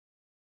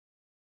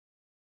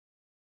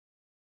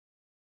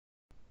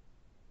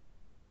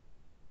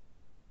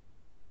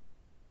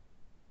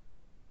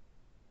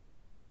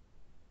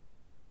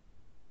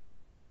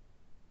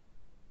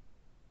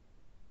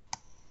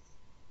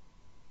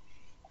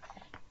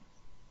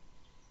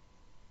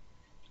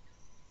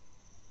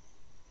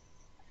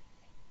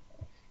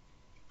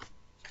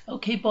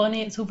Okay,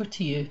 Bonnie, it's over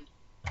to you.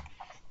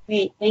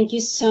 Great. Thank you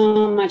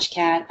so much,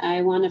 Kat.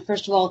 I want to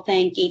first of all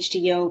thank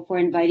HDYO for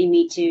inviting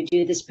me to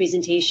do this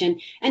presentation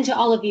and to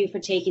all of you for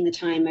taking the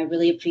time. I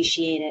really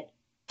appreciate it.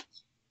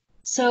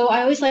 So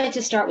I always like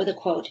to start with a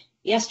quote.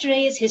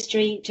 Yesterday is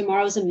history,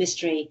 tomorrow is a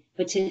mystery,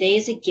 but today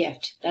is a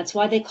gift. That's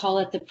why they call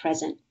it the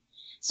present.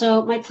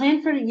 So my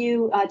plan for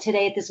you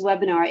today at this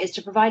webinar is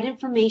to provide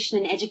information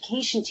and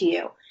education to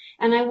you.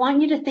 And I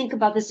want you to think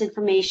about this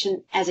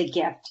information as a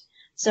gift.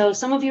 So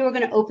some of you are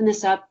going to open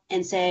this up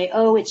and say,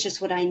 oh, it's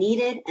just what I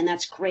needed, and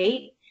that's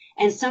great.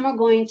 And some are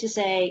going to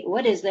say,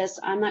 what is this?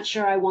 I'm not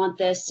sure I want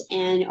this,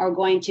 and are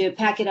going to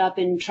pack it up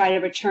and try to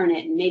return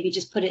it, and maybe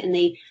just put it in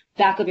the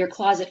back of your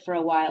closet for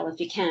a while if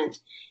you can't.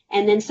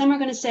 And then some are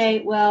going to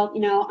say, well,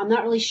 I'm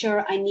not really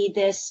sure I need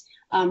this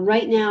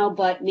right now,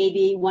 but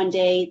maybe one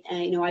day,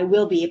 I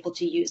will be able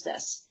to use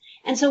this.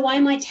 And so why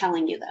am I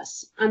telling you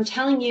this? I'm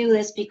telling you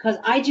this because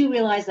I do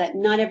realize that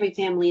not every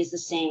family is the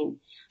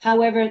same.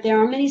 However, there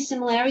are many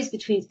similarities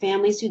between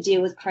families who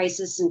deal with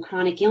crisis and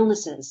chronic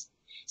illnesses.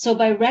 So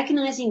by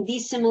recognizing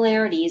these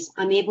similarities,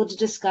 I'm able to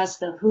discuss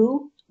the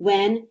who,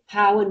 when,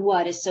 how, and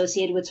what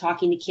associated with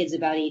talking to kids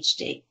about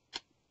HD.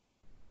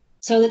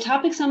 So the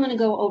topics I'm going to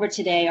go over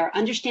today are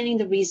understanding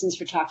the reasons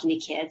for talking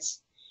to kids,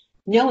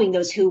 knowing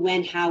those who,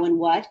 when, how, and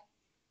what,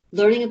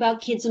 learning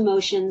about kids'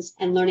 emotions,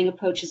 and learning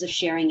approaches of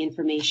sharing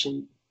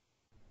information.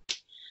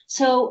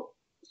 So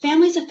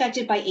families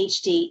affected by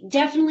HD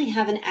definitely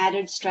have an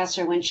added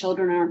stressor when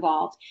children are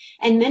involved,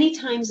 and many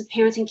times the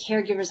parents and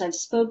caregivers I've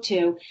spoke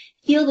to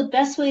feel the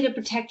best way to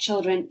protect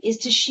children is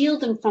to shield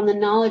them from the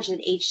knowledge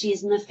that HD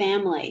is in the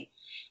family.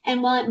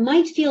 And while it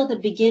might feel at the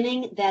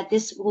beginning that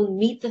this will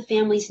meet the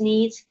family's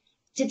needs,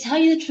 to tell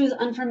you the truth,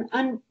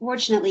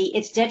 unfortunately,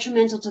 it's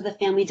detrimental to the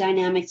family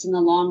dynamics in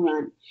the long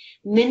run.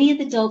 Many of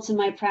the adults in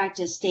my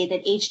practice state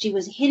that HD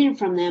was hidden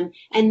from them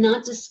and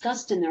not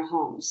discussed in their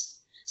homes.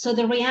 So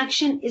the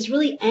reaction is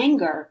really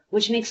anger,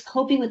 which makes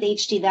coping with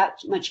HD that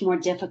much more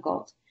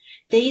difficult.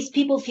 These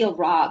people feel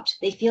robbed.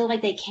 They feel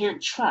like they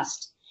can't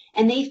trust.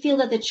 And they feel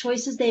that the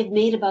choices they've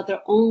made about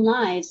their own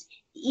lives,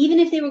 even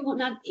if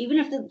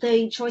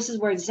the choices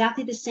were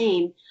exactly the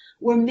same,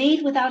 were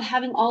made without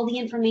having all the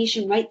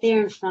information right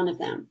there in front of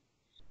them.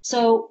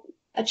 So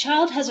a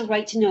child has a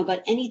right to know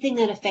about anything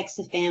that affects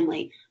the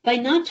family. By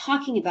not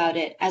talking about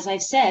it, as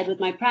I've said with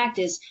my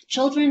practice,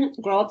 children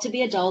grow up to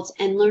be adults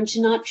and learn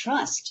to not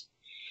trust.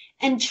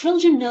 And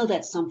children know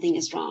that something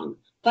is wrong.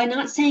 By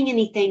not saying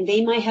anything,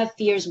 they might have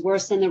fears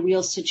worse than the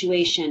real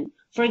situation.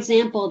 For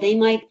example, they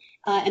might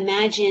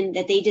imagine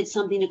that they did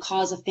something to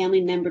cause a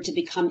family member to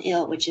become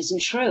ill, which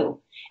isn't true.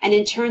 And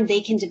in turn,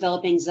 they can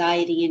develop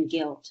anxiety and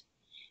guilt.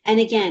 And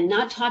again,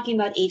 not talking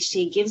about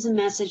HD gives a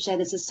message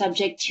that it's a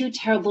subject too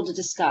terrible to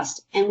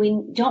discuss, and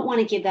we don't want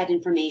to give that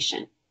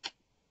information.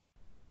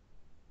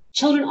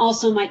 Children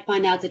also might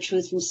find out the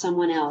truth from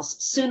someone else.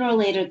 Sooner or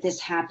later,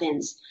 this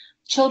happens.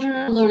 Children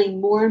are learning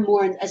more and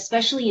more,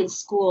 especially in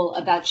school,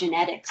 about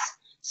genetics.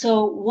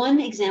 So one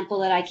example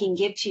that I can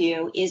give to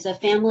you is a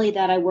family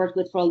that I worked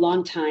with for a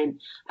long time.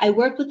 I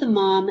worked with the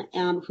mom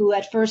who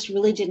at first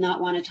really did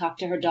not want to talk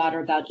to her daughter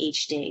about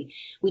HD.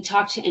 We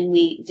talked and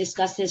we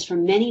discussed this for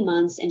many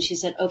months, and she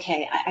said,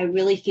 okay, I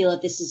really feel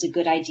that this is a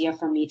good idea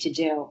for me to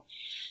do.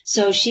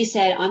 So she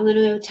said, I'm going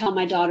to tell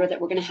my daughter that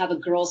we're going to have a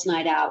girls'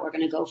 night out. We're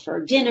going to go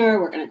for dinner.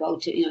 We're going to go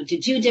to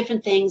do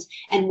different things.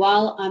 And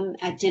while I'm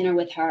at dinner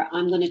with her,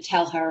 I'm going to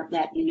tell her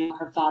that,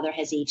 her father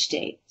has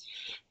HD.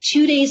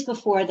 2 days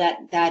before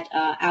that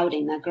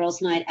outing, that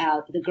girls' night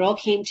out, the girl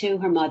came to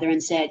her mother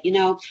and said,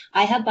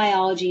 I have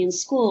biology in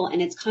school,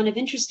 and it's kind of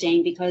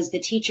interesting because the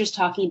teacher's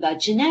talking about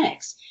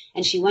genetics.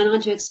 And she went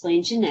on to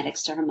explain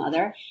genetics to her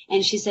mother.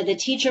 And she said the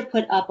teacher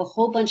put up a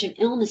whole bunch of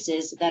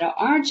illnesses that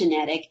are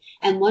genetic,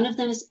 and one of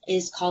them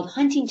is called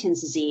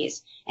huntingtons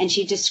disease. And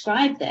she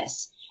described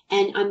this.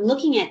 And I'm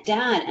looking at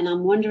Dad, and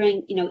I'm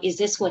wondering, is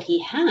this what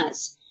he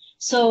has?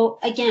 So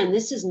again,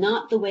 this is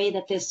not the way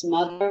that this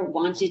mother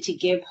wanted to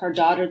give her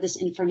daughter this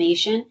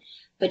information,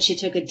 but she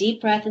took a deep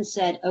breath and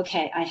said,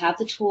 okay, I have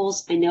the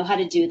tools. I know how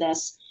to do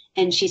this.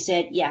 And she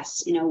said,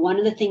 yes, one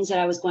of the things that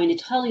I was going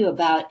to tell you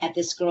about at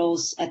this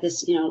girls'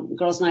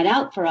 night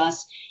out for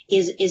us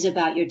is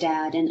about your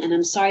dad. And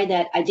I'm sorry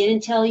that I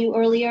didn't tell you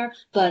earlier,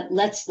 but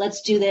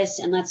let's do this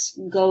and let's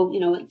go,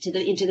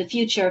 into the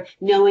future,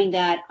 knowing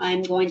that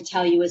I'm going to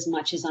tell you as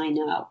much as I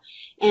know.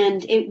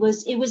 And it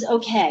was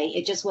okay.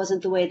 It just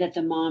wasn't the way that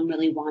the mom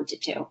really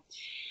wanted to.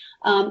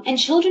 And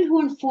children who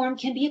are informed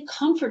can be a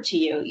comfort to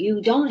you.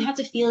 You don't have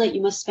to feel that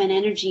you must spend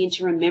energy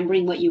into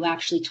remembering what you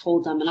actually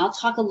told them. And I'll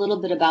talk a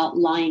little bit about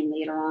lying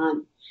later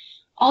on.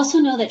 Also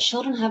know that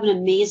children have an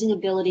amazing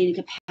ability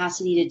and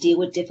capacity to deal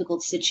with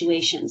difficult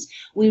situations.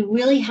 We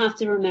really have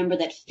to remember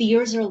that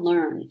fears are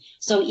learned.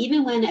 So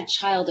even when a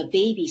child, a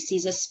baby,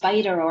 sees a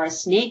spider or a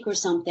snake or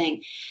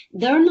something,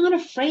 they're not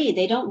afraid.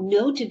 They don't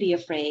know to be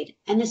afraid.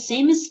 And the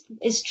same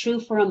is true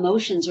for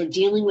emotions or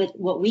dealing with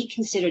what we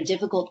consider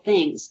difficult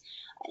things.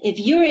 If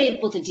you're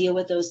able to deal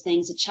with those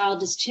things, the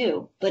child is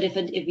too. But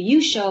if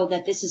you show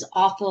that this is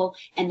awful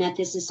and that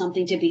this is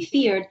something to be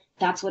feared,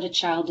 that's what a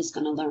child is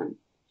going to learn.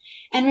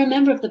 And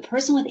remember, if the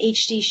person with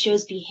HD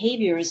shows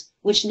behaviors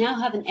which now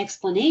have an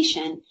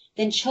explanation,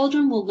 then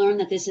children will learn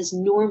that this is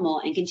normal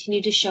and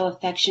continue to show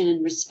affection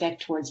and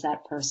respect towards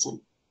that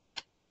person.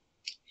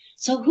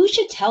 So who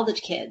should tell the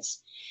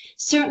kids?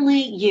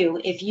 Certainly you,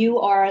 if you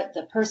are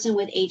the person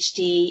with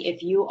HD,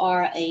 if you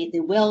are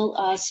the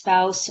will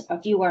spouse,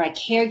 if you are a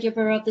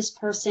caregiver of this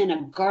person,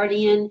 a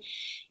guardian,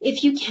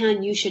 if you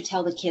can, you should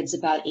tell the kids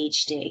about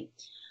HD.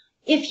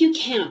 If you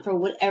can't, for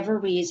whatever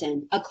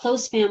reason, a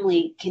close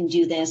family can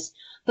do this,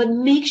 but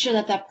make sure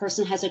that that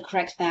person has the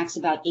correct facts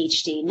about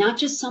HD, not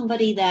just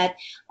somebody that,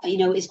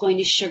 is going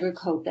to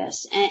sugarcoat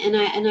this. And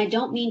I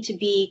don't mean to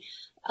be,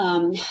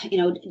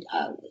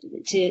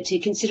 to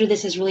consider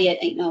this as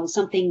really,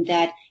 something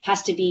that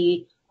has to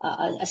be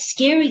a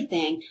scary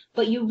thing,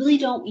 but you really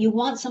don't, you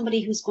want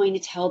somebody who's going to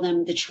tell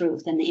them the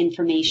truth and the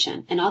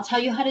information. And I'll tell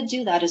you how to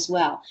do that as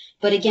well.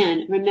 But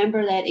again,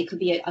 remember that it could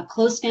be a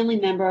close family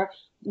member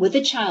with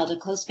a child, a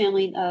close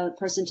family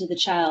person to the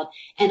child,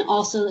 and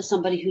also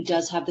somebody who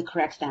does have the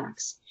correct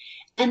facts.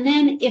 And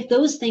then if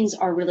those things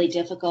are really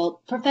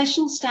difficult,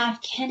 professional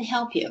staff can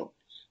help you.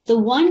 The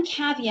one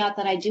caveat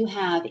that I do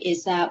have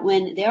is that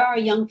when there are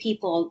young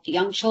people,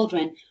 young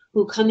children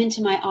who come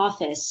into my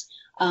office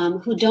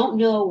who don't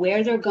know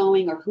where they're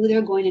going or who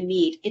they're going to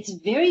meet, it's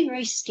very,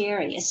 very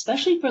scary,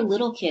 especially for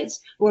little kids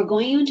who are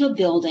going into a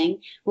building,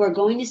 who are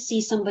going to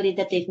see somebody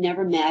that they've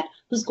never met,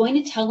 who's going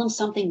to tell them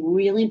something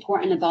really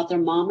important about their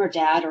mom or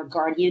dad or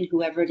guardian,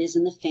 whoever it is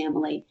in the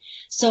family.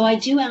 So I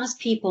do ask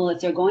people,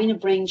 if they're going to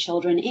bring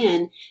children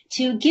in,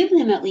 to give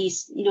them at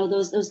least,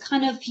 those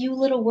kind of few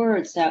little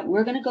words that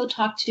we're going to go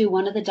talk to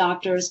one of the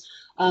doctors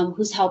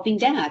who's helping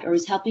dad or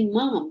who's helping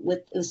mom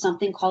with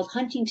something called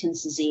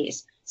huntingtons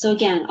disease. So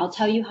again, I'll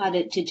tell you how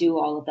to do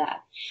all of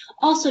that.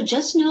 Also,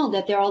 just know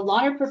that there are a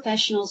lot of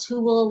professionals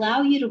who will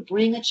allow you to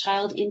bring a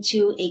child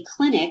into a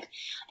clinic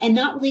and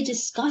not really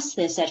discuss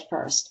this at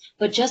first,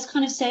 but just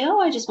kind of say, oh,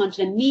 I just wanted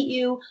to meet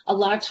you. A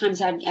lot of times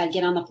I'd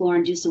get on the floor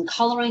and do some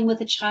coloring with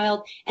a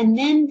child, and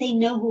then they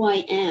know who I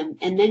am.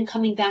 And then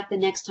coming back the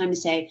next time to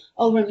say,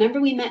 oh,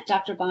 remember we met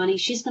Dr. Bonnie?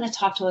 She's going to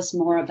talk to us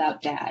more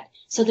about dad.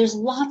 So there's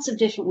lots of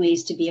different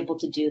ways to be able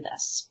to do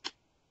this.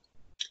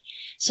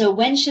 So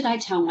when should I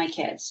tell my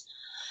kids?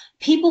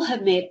 People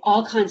have made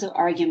all kinds of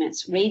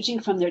arguments, ranging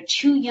from they're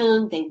too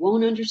young, they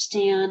won't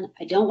understand,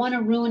 I don't want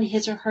to ruin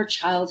his or her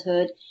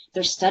childhood,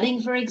 they're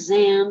studying for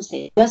exams,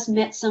 they just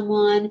met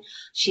someone,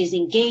 she's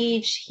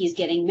engaged, he's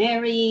getting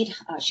married,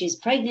 she's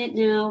pregnant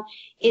now.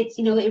 It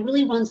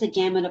really runs the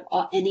gamut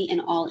of any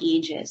and all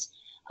ages.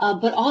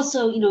 But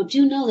also,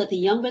 do know that the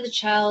younger the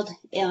child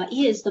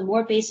is, the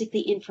more basic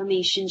the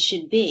information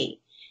should be.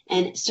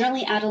 And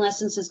certainly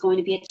adolescence is going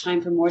to be a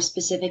time for more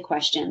specific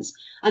questions.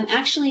 I'm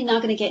actually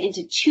not going to get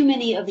into too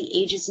many of the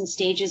ages and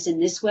stages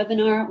in this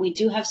webinar. We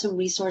do have some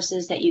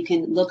resources that you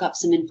can look up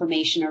some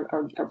information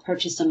or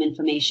purchase some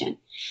information.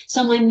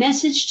 So my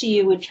message to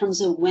you in terms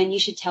of when you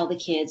should tell the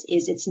kids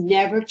is it's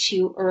never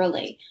too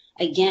early.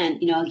 Again,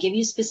 I'll give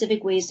you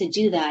specific ways to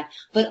do that,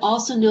 but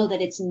also know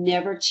that it's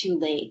never too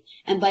late.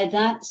 And by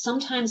that,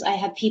 sometimes I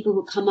have people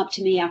who come up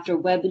to me after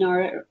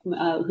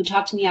who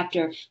talk to me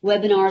after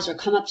webinars or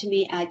come up to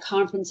me at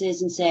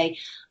conferences and say,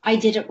 I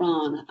did it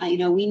wrong.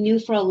 We knew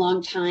for a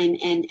long time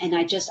and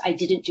I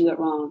didn't do it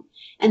wrong.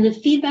 And the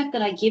feedback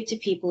that I give to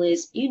people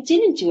is, you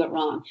didn't do it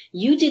wrong.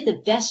 You did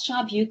the best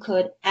job you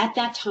could at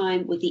that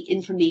time with the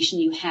information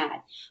you had.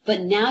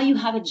 But now you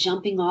have a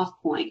jumping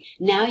off point.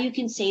 Now you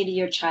can say to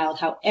your child,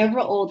 however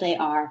old they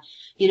are,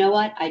 you know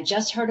what, I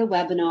just heard a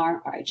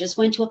webinar or I just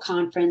went to a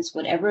conference,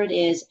 whatever it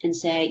is, and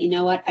say, you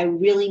know what, I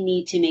really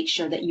need to make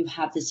sure that you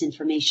have this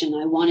information.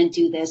 I want to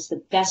do this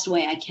the best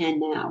way I can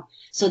now.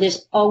 So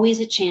there's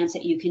always a chance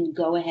that you can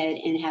go ahead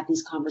and have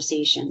these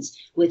conversations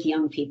with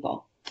young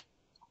people.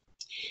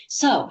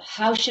 So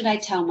how should I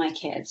tell my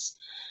kids?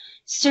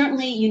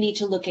 Certainly, you need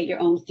to look at your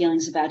own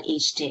feelings about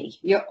HD.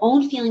 Your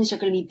own feelings are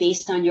going to be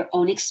based on your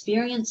own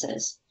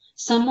experiences.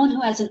 Someone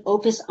who has an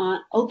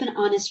open,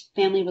 honest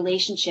family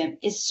relationship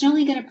is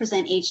certainly going to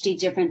present HD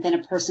different than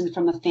a person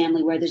from a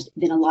family where there's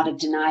been a lot of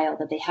denial,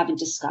 that they haven't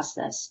discussed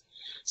this.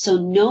 So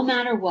no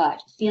matter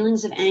what,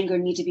 feelings of anger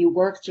need to be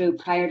worked through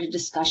prior to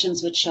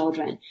discussions with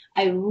children.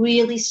 I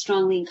really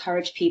strongly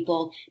encourage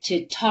people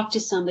to talk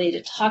to somebody,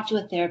 to talk to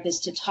a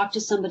therapist, to talk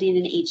to somebody in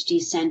an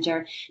HD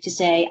center, to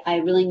say, I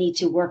really need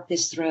to work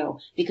this through.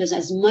 Because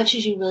as much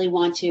as you really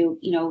want to,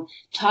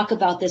 talk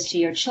about this to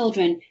your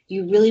children,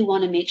 you really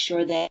want to make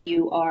sure that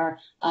you are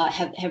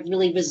have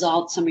really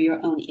resolved some of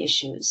your own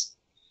issues.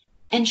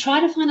 And try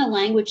to find a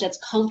language that's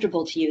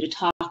comfortable to you to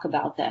talk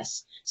about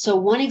this. So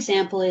one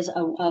example is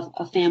of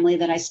a family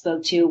that I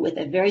spoke to with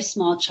a very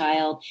small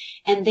child,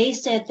 and they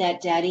said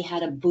that daddy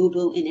had a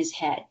boo-boo in his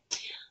head.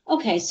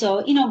 Okay,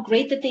 so,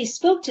 great that they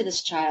spoke to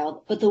this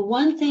child, but the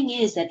one thing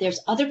is that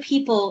there's other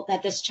people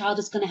that this child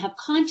is going to have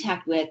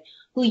contact with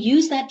who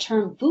use that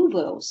term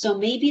boo-boo. So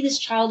maybe this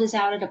child is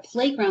out at a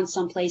playground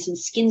someplace and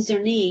skins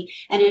their knee,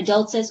 and an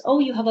adult says, oh,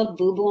 you have a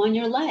boo-boo on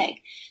your leg.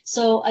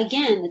 So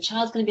again, the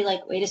child's going to be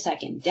like, wait a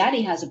second,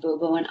 daddy has a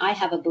boo-boo and I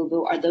have a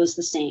boo-boo. Are those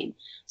the same?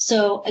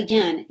 So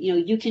again,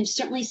 you can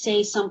certainly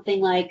say something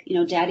like,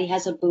 daddy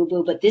has a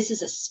boo-boo, but this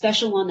is a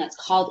special one that's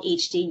called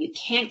HD. You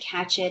can't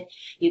catch it.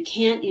 You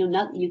can't,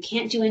 you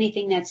can't do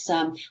anything that's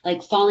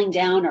like falling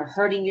down or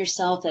hurting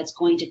yourself that's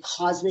going to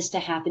cause this to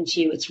happen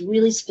to you. It's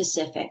really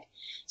specific.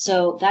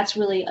 So that's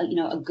really,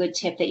 a good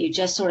tip, that you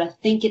just sort of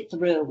think it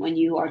through when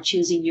you are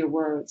choosing your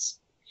words.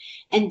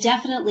 And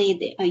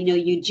definitely,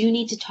 you do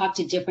need to talk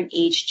to different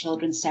age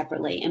children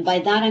separately. And by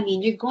that, I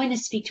mean, you're going to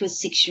speak to a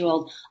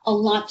 6-year-old a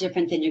lot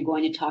different than you're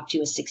going to talk to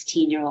a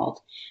 16-year-old.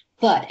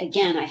 But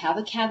again, I have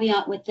a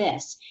caveat with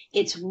this.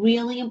 It's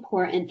really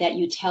important that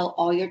you tell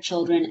all your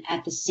children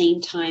at the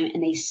same time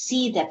and they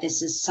see that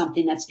this is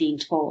something that's being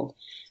told.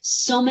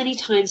 So many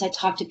times I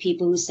talk to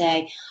people who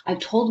say, I've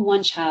told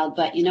one child,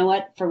 but you know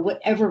what, for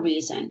whatever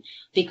reason,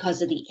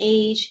 because of the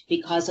age,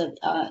 because of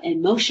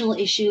emotional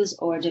issues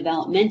or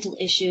developmental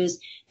issues,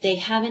 they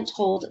haven't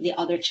told the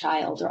other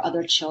child or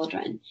other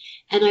children.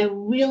 And I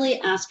really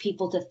ask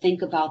people to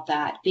think about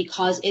that,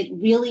 because it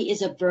really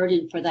is a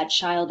burden for that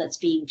child that's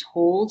being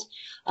told.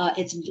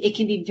 It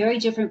can be very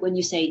different when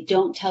you say,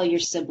 don't tell your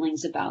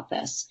siblings about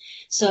this.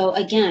 So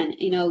again,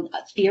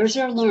 fears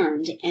are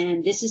learned,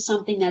 and this is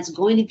something that's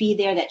going to be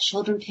there that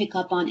children pick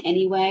up on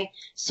anyway.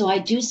 So I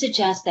do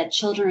suggest that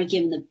children are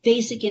given the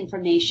basic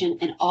information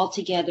and all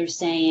together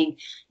saying,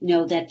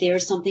 that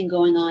there's something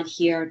going on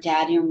here.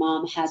 Daddy or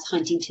mom has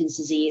Huntington's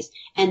disease,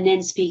 and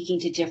then speaking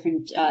to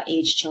different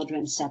age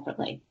children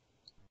separately.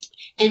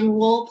 And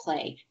role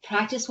play.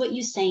 Practice what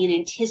you say and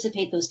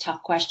anticipate those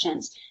tough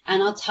questions.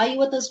 And I'll tell you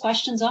what those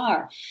questions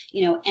are.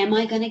 Am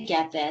I going to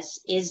get this?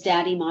 Is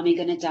daddy, mommy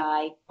going to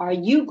die? Are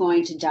you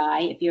going to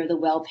die if you're the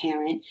well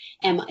parent?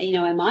 Am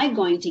I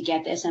going to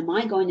get this? Am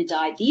I going to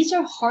die? These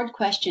are hard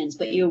questions,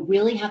 but you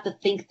really have to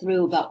think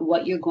through about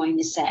what you're going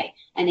to say.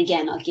 And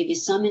again, I'll give you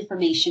some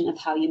information of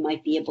how you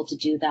might be able to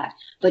do that.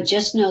 But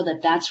just know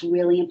that that's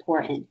really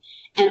important.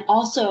 And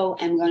also,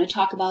 I'm going to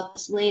talk about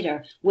this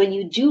later, when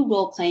you do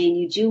role play and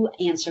you do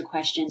answer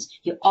questions,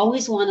 you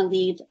always want to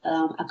leave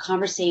a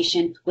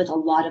conversation with a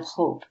lot of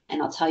hope.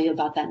 And I'll tell you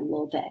about that in a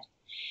little bit.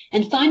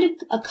 And find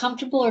a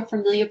comfortable or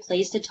familiar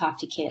place to talk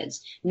to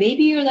kids.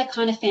 Maybe you're that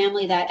kind of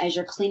family that as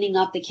you're cleaning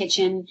up the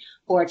kitchen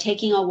or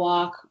taking a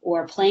walk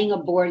or playing a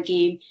board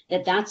game,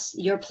 that's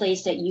your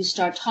place that you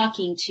start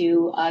talking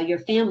to your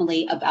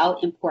family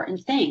about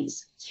important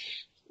things.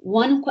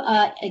 One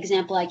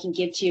example I can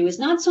give to you is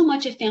not so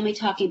much a family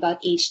talking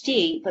about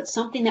HD, but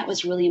something that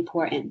was really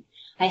important.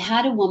 I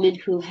had a woman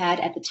who had,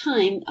 at the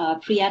time,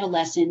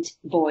 pre-adolescent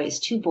boys,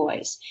 2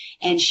 boys,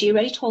 and she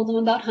already told them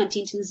about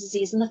Huntington's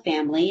disease in the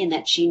family and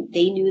that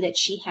they knew that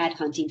she had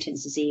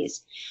Huntington's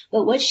disease.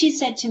 But what she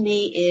said to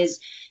me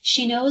is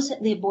she knows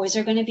that the boys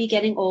are going to be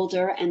getting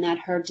older and that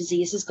her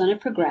disease is going to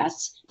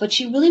progress, but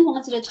she really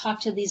wanted to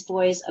talk to these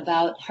boys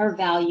about her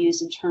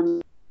values in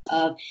terms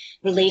of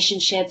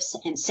relationships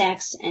and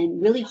sex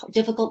and really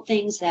difficult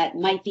things that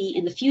might be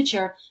in the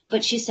future.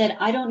 But she said,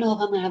 I don't know if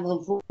I'm going to have a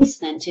voice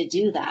then to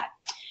do that.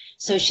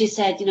 So she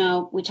said,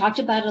 we talked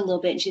about it a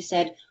little bit, and she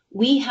said,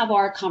 we have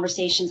our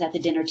conversations at the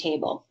dinner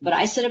table, but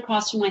I sit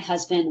across from my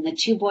husband and the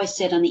 2 boys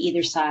sit on the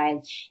either side,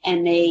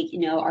 and they,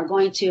 are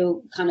going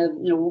to kind of,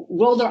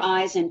 roll their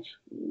eyes and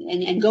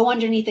go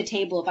underneath the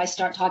table if I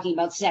start talking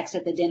about sex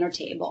at the dinner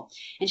table.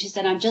 And she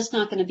said, I'm just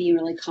not going to be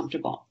really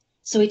comfortable.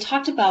 So we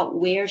talked about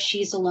where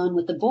she's alone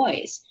with the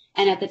boys.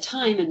 And at the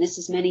time, and this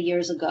is many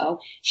years ago,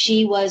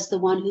 she was the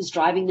one who's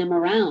driving them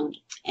around.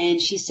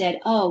 And she said,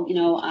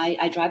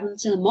 I drive them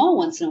to the mall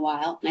once in a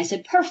while. And I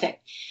said,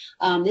 perfect.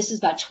 This is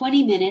about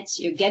 20 minutes.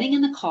 You're getting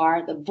in the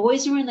car. The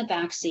boys are in the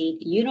back seat.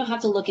 You don't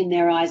have to look in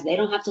their eyes. They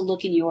don't have to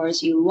look in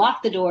yours. You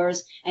lock the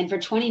doors. And for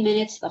 20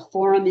 minutes, the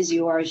forum is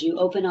yours. You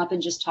open up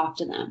and just talk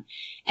to them.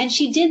 And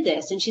she did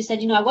this. And she said,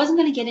 I wasn't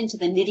going to get into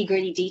the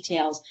nitty-gritty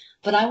details,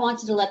 but I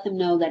wanted to let them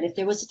know that if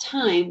there was a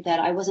time that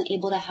I wasn't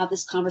able to have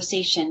this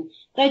conversation,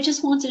 that I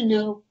just wanted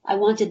I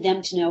wanted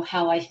them to know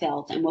how I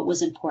felt and what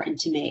was important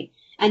to me.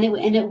 And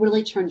it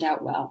really turned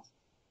out well.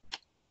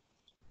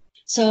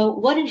 So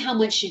what and how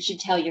much should you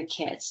tell your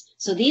kids?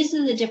 So these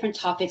are the different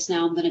topics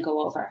now I'm going to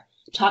go over.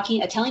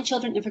 Telling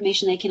children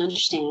information they can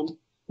understand,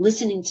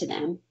 listening to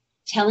them,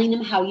 telling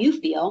them how you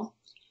feel,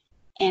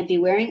 and be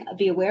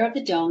aware of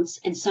the don'ts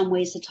and some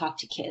ways to talk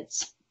to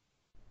kids.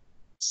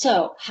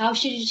 So how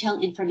should you tell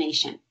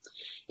information?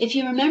 If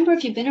you remember,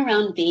 if you've been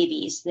around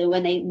babies, that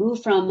when they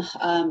move from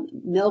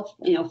milk,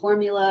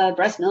 formula,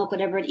 breast milk,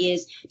 whatever it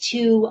is,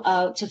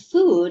 to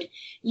food,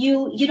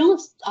 you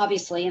don't,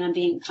 obviously, and I'm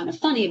being kind of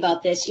funny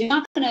about this, you're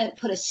not going to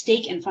put a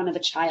steak in front of a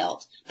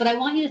child. But I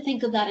want you to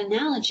think of that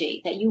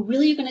analogy, that you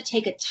really are going to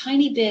take a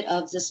tiny bit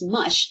of this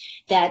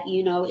mush that,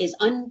 is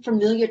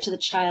unfamiliar to the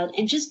child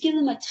and just give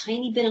them a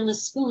tiny bit on a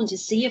spoon to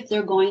see if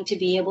they're going to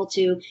be able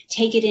to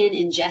take it in,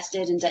 ingest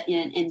it,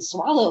 and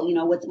swallow,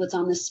 what's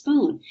on the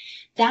spoon.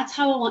 That's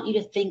how I want you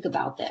to think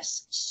about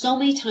this. So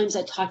many times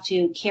I talk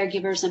to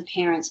caregivers and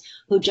parents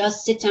who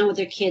just sit down with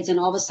their kids and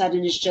all of a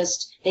sudden it's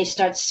just, they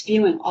start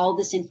spewing all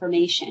this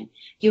information.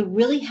 You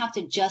really have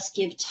to just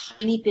give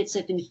tiny bits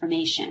of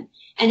information.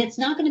 And it's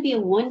not going to be a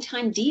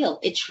one-time deal.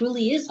 It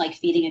truly is like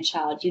feeding a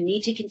child. You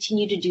need to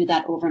continue to do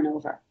that over and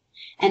over.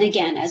 And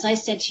again, as I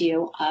said to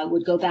you, I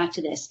would go back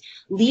to this.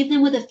 Leave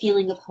them with a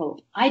feeling of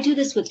hope. I do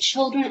this with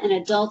children and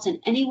adults and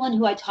anyone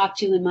who I talk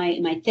to in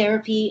my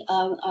therapy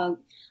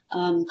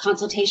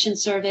consultation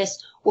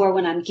service, or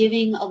when I'm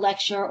giving a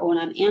lecture, or when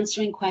I'm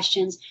answering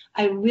questions.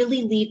 I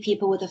really leave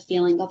people with a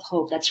feeling of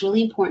hope. That's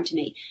really important to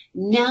me.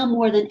 Now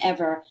more than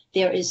ever,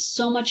 there is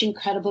so much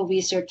incredible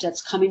research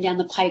that's coming down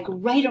the pike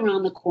right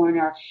around the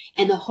corner.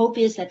 And the hope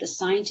is that the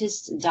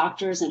scientists,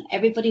 doctors, and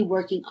everybody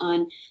working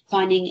on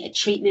finding a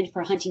treatment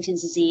for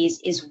Huntington's disease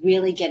is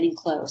really getting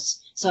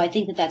close. So I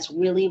think that that's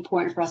really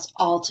important for us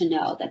all to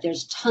know, that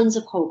there's tons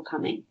of hope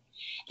coming.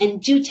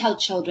 And do tell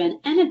children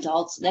and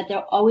adults that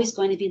they're always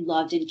going to be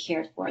loved and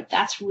cared for.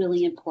 That's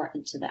really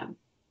important to them.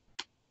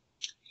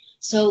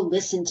 So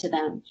listen to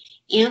them.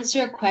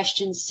 Answer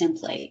questions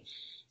simply.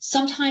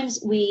 Sometimes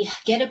we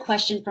get a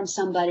question from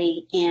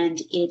somebody and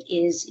it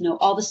is,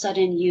 all of a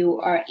sudden you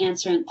are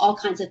answering all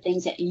kinds of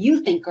things that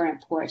you think are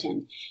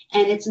important.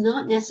 And it's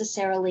not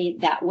necessarily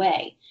that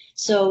way.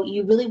 So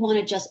you really want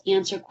to just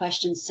answer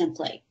questions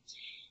simply.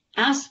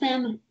 Ask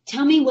them,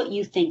 tell me what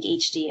you think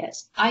HD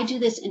is. I do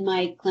this in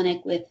my clinic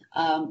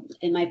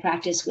in my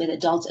practice with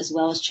adults as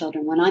well as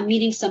children. When I'm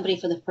meeting somebody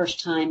for the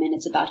first time and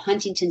it's about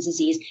Huntington's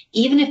disease,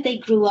 even if they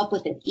grew up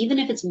with it, even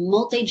if it's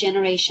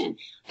multi-generation,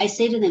 I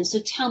say to them, so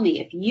tell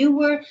me, if you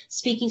were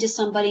speaking to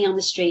somebody on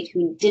the street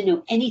who didn't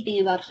know anything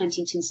about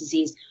Huntington's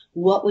disease,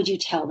 what would you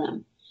tell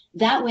them?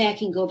 That way I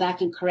can go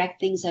back and correct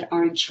things that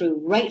aren't true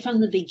right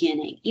from the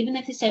beginning. Even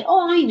if they say,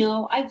 oh, I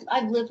know,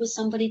 I've lived with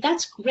somebody,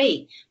 that's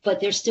great. But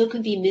there still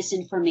could be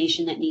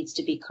misinformation that needs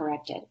to be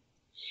corrected.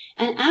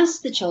 And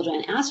ask the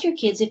children, ask your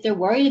kids if they're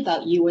worried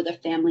about you or their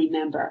family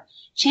member.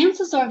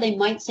 Chances are they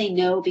might say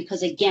no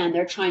because, again,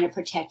 they're trying to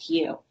protect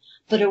you.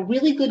 But a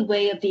really good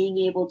way of being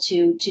able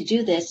to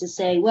do this is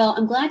say, well,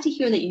 I'm glad to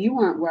hear that you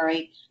weren't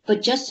worried,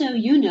 but just so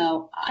you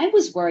know, I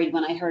was worried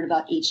when I heard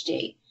about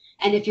HD.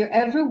 And if you're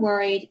ever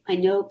worried,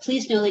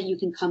 please know that you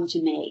can come to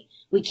me.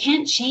 We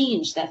can't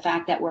change the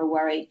fact that we're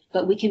worried,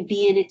 but we can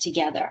be in it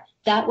together.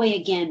 That way,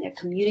 again, their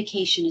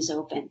communication is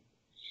open.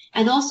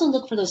 And also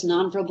look for those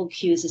nonverbal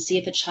cues to see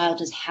if a child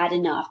has had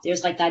enough.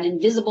 There's like that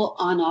invisible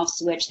on-off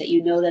switch that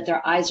you know that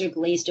their eyes are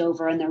glazed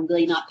over and they're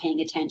really not paying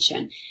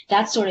attention.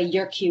 That's sort of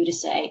your cue to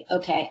say,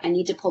 okay, I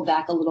need to pull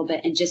back a little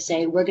bit and just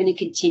say, we're going to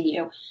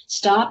continue.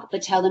 Stop,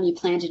 but tell them you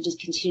plan to just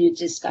continue the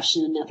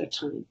discussion another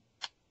time.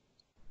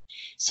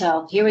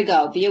 So here we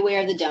go. Be aware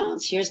of the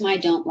don'ts. Here's my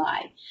don't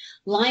lie.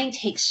 Lying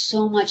takes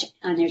so much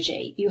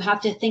energy. You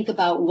have to think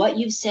about what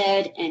you've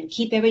said and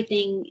keep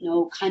everything,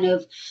 kind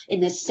of in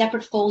this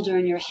separate folder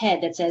in your head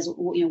that says,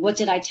 what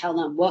did I tell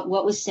them? What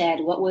was said?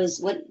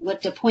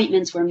 What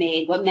appointments were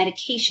made? What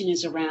medication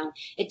is around?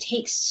 It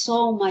takes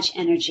so much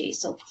energy.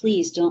 So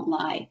please don't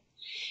lie.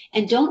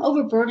 And don't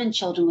overburden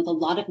children with a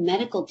lot of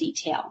medical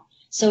detail.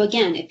 So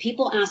again, if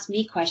people ask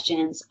me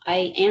questions,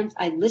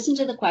 I listen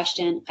to the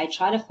question, I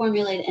try to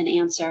formulate an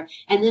answer,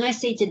 and then I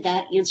say, did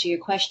that answer your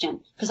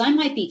question? Because I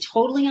might be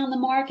totally on the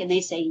mark and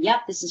they say,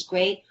 yep, this is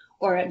great.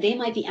 Or they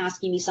might be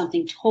asking me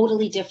something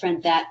totally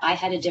different that I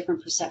had a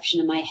different perception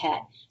in my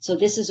head. So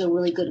this is a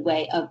really good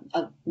way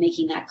of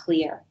making that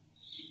clear.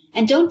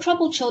 And don't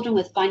trouble children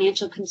with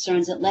financial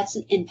concerns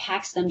that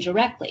impacts them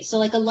directly. So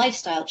like a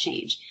lifestyle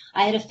change.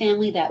 I had a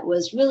family that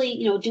was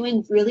really,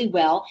 doing really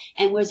well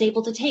and was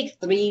able to take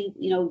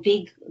 3,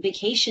 big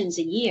vacations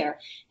a year.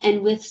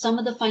 And with some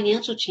of the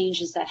financial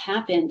changes that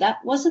happened,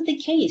 that wasn't the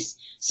case.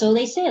 So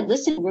they said,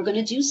 listen, we're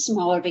going to do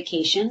smaller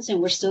vacations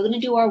and we're still going to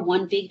do our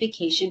one big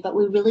vacation, but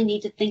we really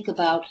need to think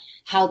about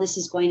how this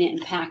is going to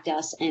impact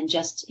us and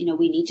just,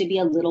 we need to be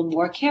a little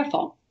more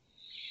careful.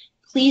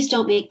 Please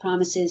don't make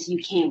promises you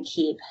can't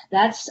keep.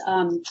 This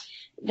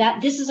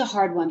is a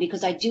hard one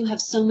because I do have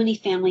so many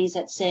families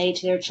that say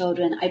to their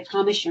children, I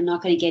promise you're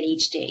not going to get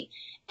HD.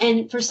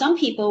 And for some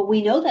people,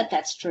 we know that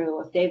that's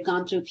true. If they've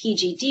gone through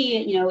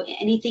PGD,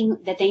 anything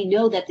that they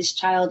know that this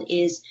child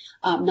is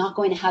not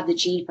going to have the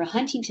gene for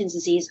Huntington's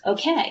disease,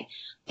 okay.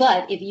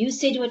 But if you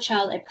say to a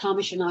child, I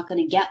promise you're not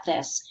going to get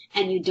this,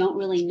 and you don't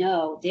really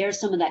know, there's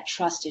some of that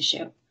trust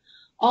issue.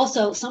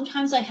 Also,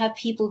 sometimes I have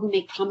people who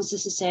make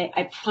promises to say,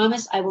 I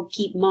promise I will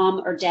keep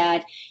mom or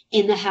dad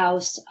in the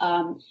house,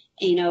 and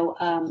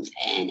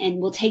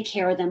we'll take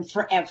care of them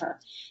forever.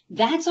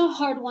 That's a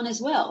hard one as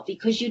well,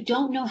 because you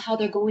don't know how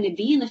they're going to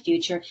be in the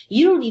future.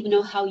 You don't even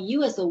know how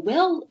you as the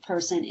well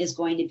person is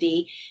going to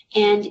be.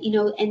 And,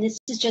 and this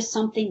is just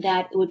something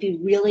that it would be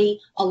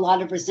really a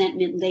lot of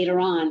resentment later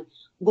on.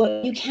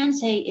 What you can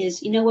say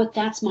is,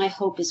 that's my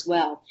hope as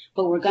well.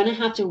 But we're going to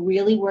have to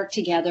really work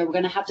together. We're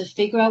going to have to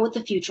figure out what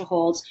the future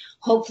holds.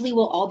 Hopefully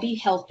we'll all be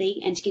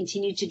healthy and to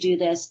continue to do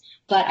this,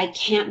 but I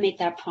can't make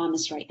that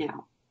promise right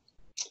now.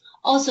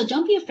 Also,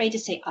 don't be afraid to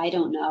say, I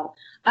don't know.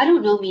 I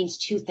don't know means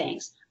 2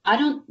 things. I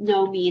don't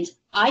know means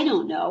I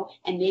don't know,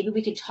 and maybe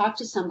we could talk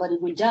to somebody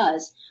who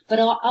does. But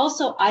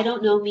also, I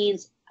don't know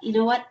means, you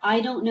know what,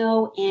 I don't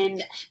know,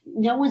 and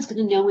no one's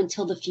going to know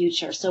until the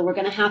future. So we're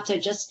going to have to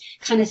just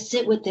kind of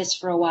sit with this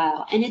for a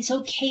while. And it's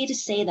okay to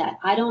say that.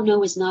 I don't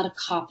know is not a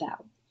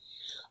cop-out.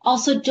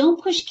 Also,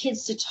 don't push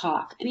kids to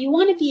talk. I mean, you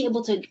want to be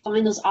able to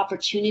find those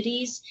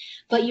opportunities,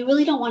 but you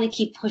really don't want to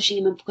keep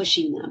pushing them and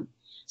pushing them.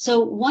 So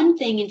one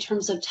thing in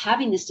terms of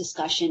having this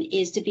discussion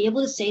is to be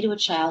able to say to a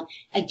child,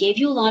 I gave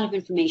you a lot of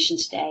information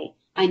today.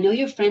 I know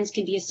your friends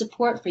can be a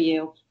support for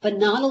you, but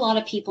not a lot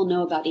of people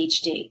know about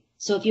HD.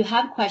 So if you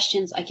have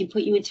questions, I can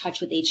put you in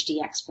touch with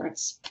HD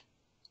experts.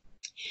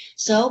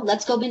 So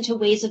let's go into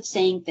ways of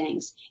saying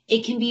things.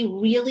 It can be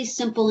really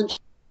simple in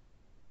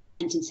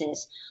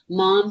sentences.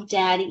 Mom,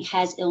 Daddy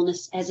has an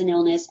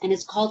illness, and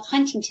it's called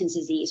Huntington's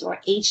disease,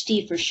 or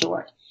HD for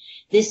short.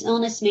 This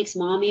illness makes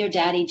mommy or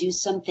daddy do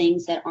some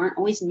things that aren't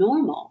always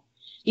normal.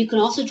 You can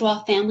also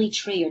draw a family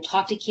tree or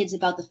talk to kids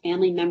about the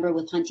family member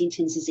with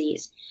Huntington's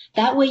disease.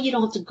 That way you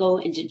don't have to go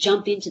and to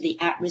jump into the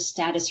at-risk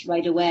status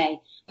right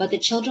away, but the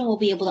children will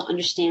be able to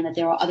understand that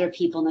there are other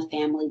people in the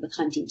family with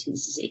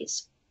Huntington's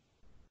disease.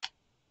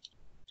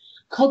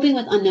 Coping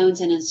with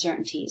unknowns and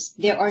uncertainties.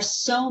 There are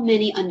so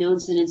many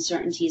unknowns and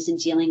uncertainties in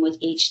dealing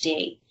with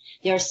HD.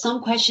 There are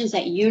some questions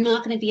that you're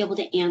not going to be able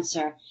to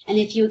answer. And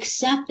if you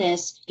accept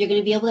this, you're going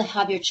to be able to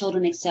have your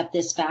children accept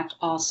this fact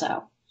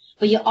also.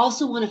 But you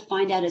also want to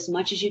find out as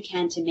much as you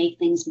can to make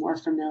things more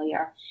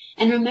familiar.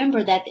 And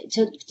remember that,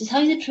 to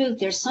tell you the truth,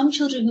 there's some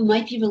children who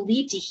might be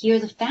relieved to hear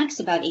the facts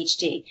about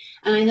HD.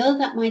 And I know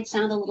that might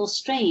sound a little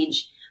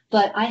strange,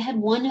 but I had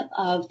one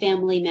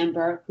family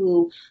member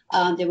who,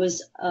 there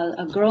was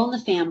a girl in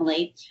the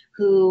family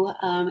who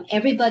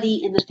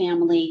everybody in the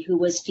family who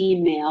was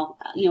female,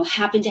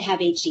 happened to have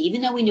HD,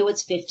 even though we know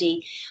it's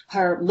 50.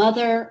 Her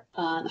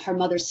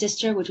mother's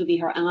sister, which would be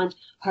her aunt,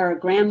 her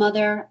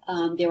grandmother,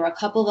 there were a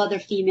couple of other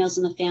females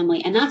in the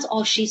family, and that's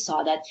all she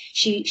saw. That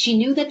she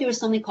knew that there was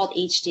something called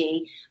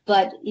HD,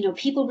 but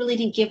people really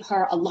didn't give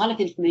her a lot of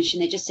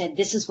information. They just said,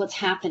 this is what's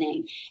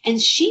happening.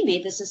 And she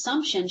made this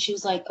assumption. She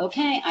was like,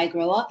 okay, I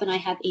grow up and I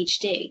have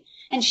HD.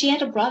 And she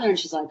had a brother, and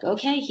she's like,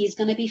 okay, he's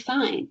going to be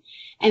fine.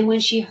 And when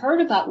she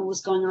heard about what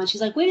was going on, she's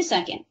like, wait a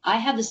second, I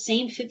have the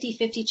same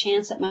 50-50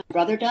 chance that my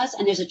brother does,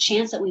 and there's a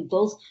chance that we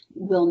both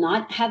will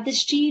not have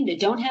this gene,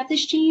 don't have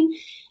this gene.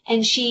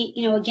 And she,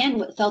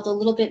 again, felt a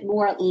little bit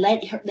more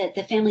that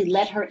the family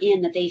let her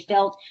in,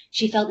 that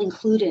she felt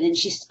included, and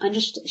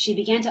she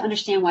began to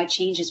understand why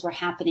changes were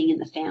happening in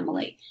the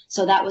family.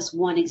 So that was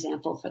one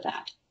example for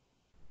that.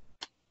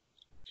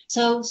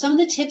 So some of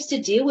the tips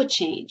to deal with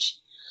change.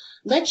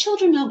 Let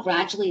children know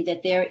gradually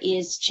that there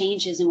is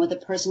changes in what the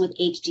person with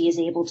HD is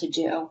able to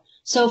do.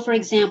 So, for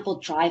example,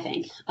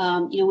 driving.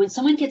 When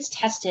someone gets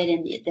tested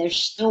and they're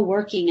still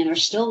working and are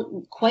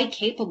still quite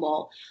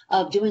capable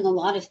of doing a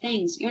lot of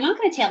things, you're not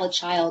going to tell a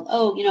child,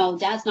 oh,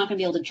 dad's not going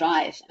to be able to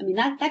drive. I mean,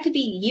 that could be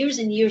years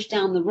and years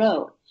down the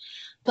road.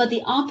 But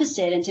the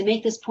opposite, and to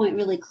make this point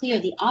really clear,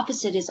 the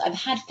opposite is I've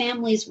had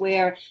families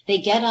where they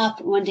get up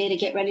one day to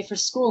get ready for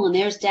school, and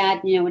there's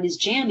dad, in his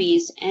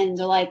jammies, and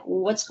they're like, well,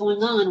 what's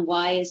going on?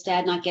 Why is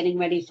dad not getting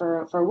ready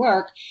for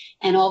work?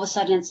 And all of a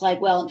sudden it's like,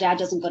 well, dad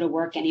doesn't go to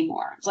work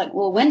anymore. It's like,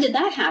 well, when did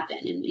that happen?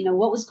 And,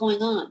 what was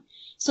going on?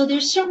 So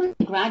there's certainly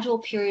a gradual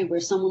period where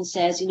someone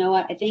says, you know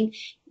what, I think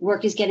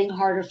work is getting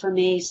harder for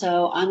me,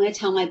 so I'm going to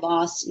tell my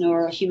boss,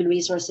 or human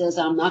resources,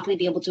 I'm not going to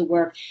be able to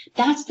work.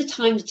 That's the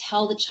time to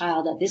tell the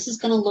child that this is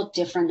going to look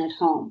different at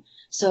home.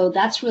 So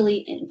that's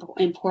really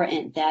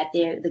important, that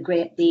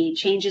the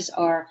changes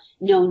are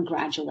known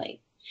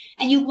gradually.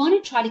 And you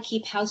want to try to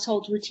keep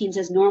household routines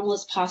as normal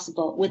as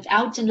possible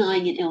without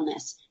denying an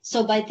illness.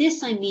 So by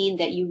this, I mean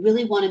that you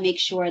really want to make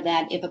sure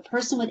that if a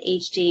person with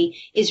HD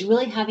is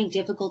really having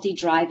difficulty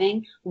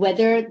driving,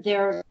 whether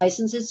their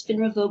license has been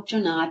revoked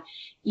or not,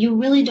 you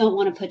really don't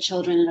want to put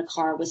children in a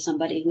car with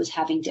somebody who's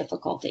having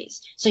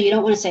difficulties. So you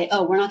don't want to say,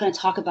 oh, we're not going to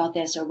talk about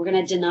this, or we're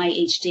going to deny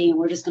HD, and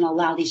we're just going to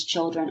allow these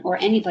children or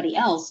anybody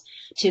else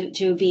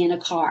to be in a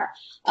car.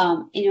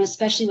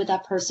 Especially with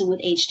that person with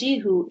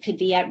HD who could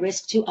be at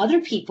risk to other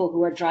people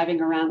who are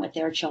driving around with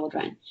their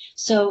children.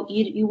 So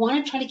you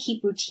want to try to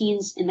keep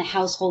routines in the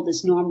household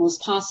as normal as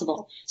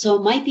possible. So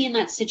it might be in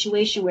that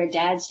situation where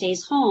dad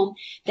stays home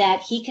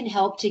that he can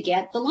help to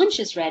get the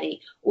lunches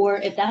ready. Or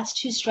if that's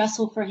too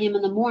stressful for him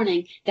in the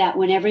morning, that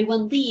when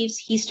everyone leaves,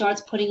 he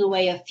starts putting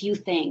away a few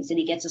things and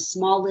he gets a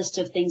small list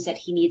of things that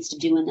he needs to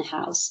do in the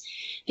house.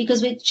 Because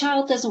the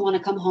child doesn't want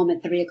to come home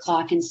at 3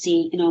 o'clock and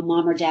see,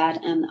 mom or dad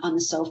on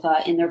the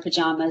sofa in their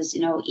pajamas,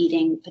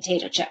 eating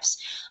potato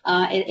chips.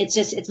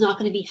 It's not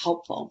going to be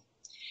helpful.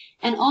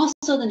 And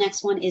also the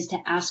next one is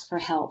to ask for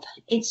help.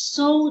 It's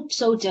so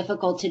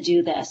difficult to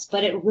do this,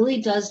 but it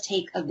really does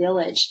take a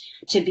village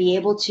to be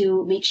able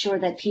to make sure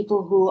that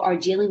people who are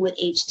dealing with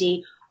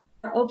HD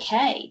are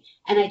okay.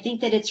 And I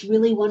think that it's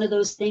really one of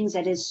those things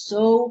that is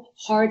so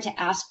hard to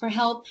ask for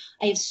help.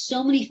 I have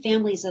so many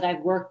families that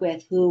I've worked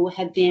with who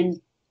have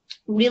been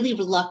really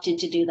reluctant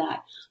to do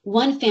that.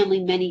 One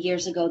family many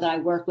years ago that I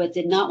worked with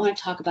did not want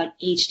to talk about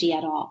HD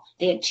at all.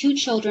 They had two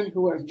children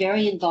who were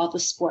very involved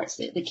with sports.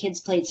 The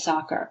kids played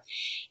soccer,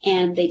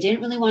 and they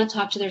didn't really want to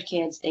talk to their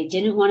kids. They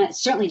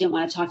certainly didn't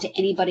want to talk to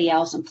anybody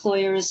else,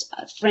 employers,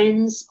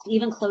 friends,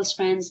 even close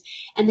friends,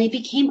 and they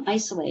became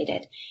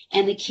isolated.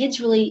 And the kids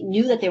really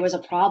knew that there was a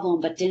problem,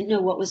 but didn't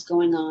know what was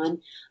going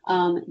on.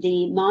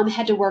 The mom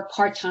had to work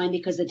part-time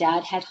because the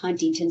dad had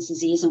Huntington's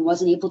disease and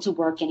wasn't able to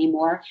work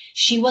anymore.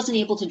 She wasn't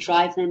able to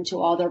drive them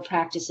to all their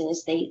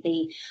practices. They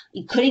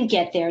couldn't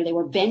get there. They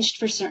were benched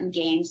for certain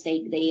games.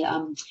 They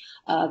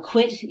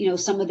quit,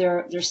 some of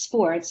their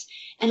sports.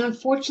 And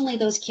unfortunately,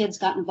 those kids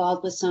got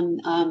involved with some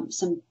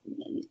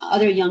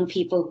other young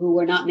people who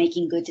were not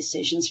making good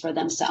decisions for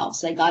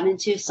themselves. They got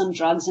into some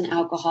drugs and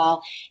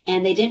alcohol,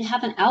 and they didn't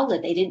have an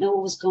outlet. They didn't know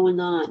what was going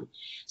on.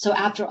 So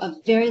after a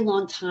very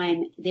long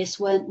time, this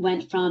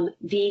went from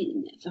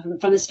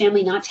this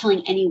family not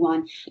telling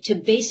anyone to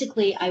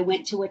basically I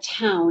went to a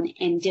town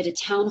and did a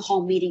town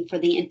hall meeting for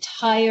the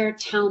entire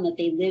town that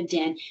they lived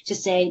in to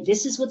say,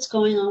 this is what's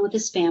going on with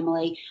this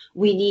family.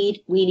 We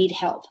need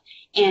help.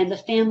 And the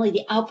family,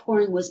 the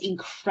outpouring was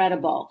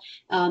incredible.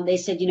 They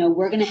said,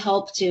 we're going to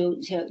help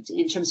to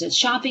in terms of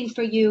shopping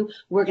for you.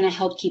 We're going to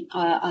help keep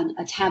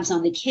tabs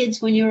on the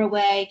kids when you're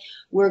away.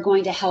 We're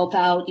going to help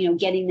out,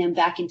 getting them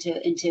back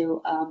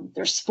into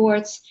their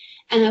sports.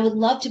 And I would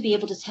love to be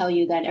able to tell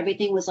you that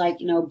everything was like,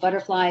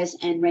 butterflies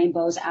and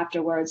rainbows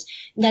afterwards.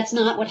 That's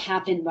not what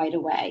happened right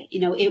away.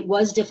 It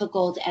was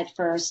difficult at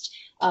first.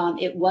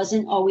 It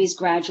wasn't always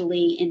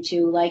gradually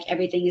into like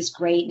everything is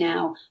great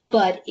now,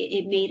 but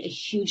it made a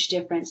huge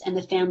difference. And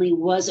the family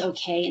was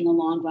okay in the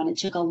long run. It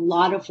took a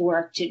lot of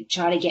work to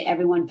try to get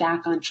everyone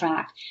back on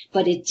track,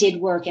 but it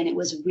did work. And it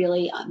was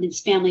really,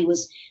 this family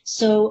was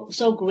so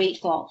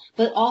grateful.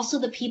 But also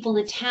the people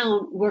in the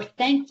town were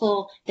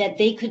thankful that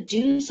they could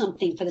do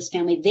something for this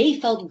family. They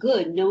felt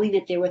good knowing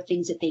that there were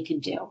things that they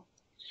could do.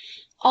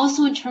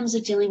 Also, in terms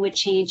of dealing with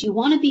change, you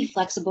want to be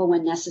flexible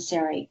when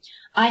necessary.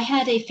 I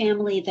had a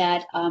family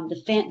that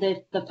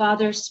the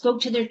father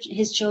spoke to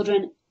his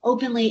children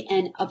openly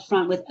and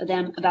upfront with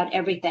them about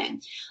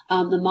everything.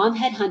 The mom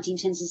had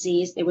Huntington's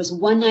disease. There was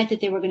one night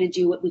that they were going to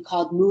do what we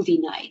called movie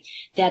night,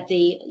 that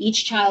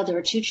each child, there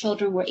were two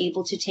children, were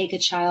able to take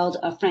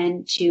a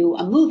friend to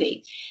a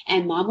movie.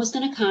 And mom was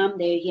going to come.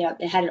 They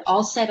had it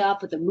all set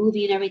up with the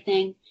movie and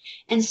everything.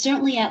 And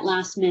certainly at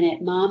last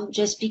minute, mom,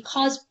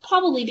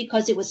 probably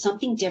because it was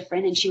something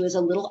different and she was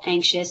a little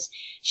anxious,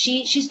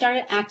 she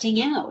started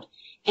acting out.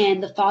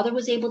 And the father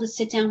was able to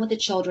sit down with the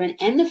children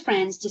and the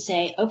friends to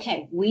say,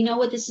 okay, we know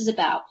what this is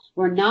about.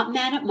 We're not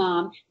mad at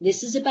mom.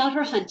 This is about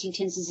her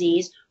Huntington's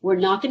disease. We're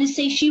not going to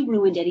say she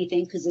ruined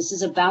anything because this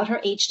is about her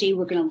HD.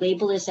 We're going to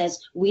label this as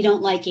we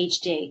don't like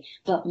HD.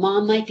 But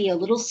mom might be a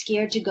little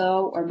scared to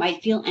go or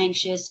might feel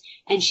anxious,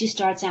 and she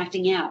starts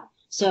acting out.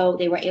 So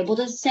they were able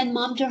to send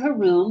mom to her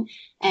room,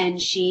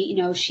 and she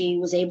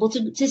was able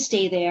to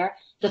stay there.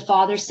 The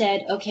father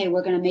said, okay,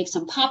 we're going to make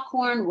some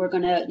popcorn. We're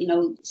going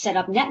to, set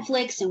up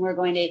Netflix, and we're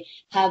going to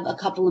have a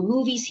couple of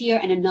movies here,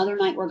 and another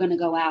night we're going to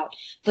go out.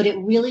 But it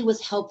really was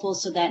helpful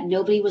so that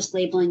nobody was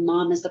labeling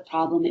mom as the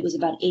problem. It was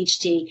about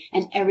HD,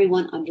 and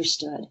everyone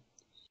understood.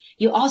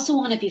 You also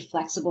want to be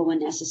flexible when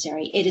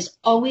necessary. It is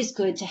always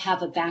good to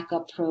have a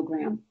backup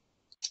program.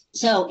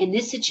 So in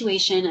this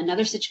situation,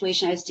 another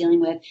situation I was dealing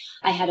with,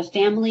 I had a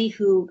family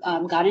who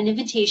got an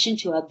invitation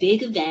to a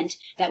big event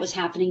that was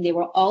happening. They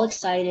were all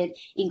excited,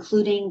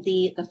 including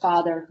the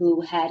father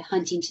who had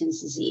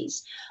Huntington's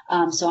disease.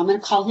 So I'm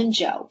going to call him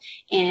Joe.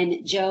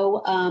 And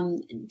Joe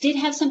did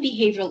have some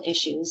behavioral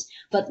issues,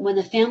 but when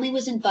the family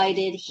was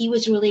invited, he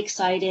was really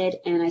excited.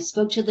 And I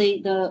spoke to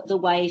the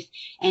wife,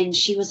 and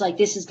she was like,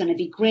 this is going to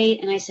be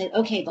great. And I said,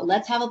 okay, but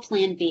let's have a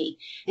plan B.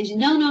 And she said,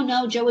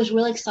 no, Joe was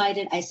really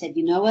excited. I said,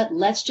 you know what?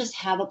 Let's just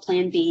have a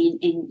plan B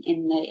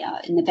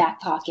in the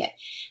back pocket.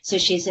 So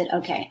she said,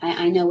 okay,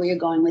 I know where you're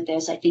going with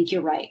this. I think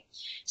you're right.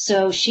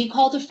 So she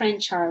called a friend,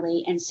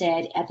 Charlie, and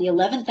said, at the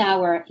 11th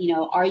hour,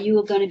 are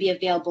you going to be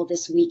available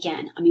this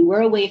weekend? I mean,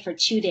 we're away for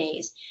 2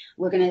 days.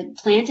 We're going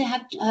to plan to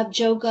have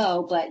Joe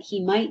go, but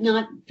he might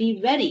not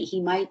be ready.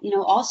 He might,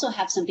 also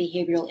have some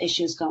behavioral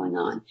issues going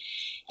on.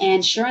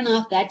 And sure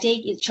enough, that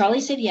day, Charlie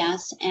said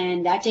yes,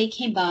 and that day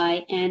came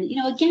by. And,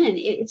 again,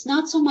 it's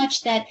not so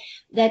much that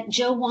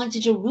Joe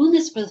wanted to ruin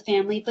this for the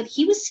family, but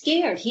he was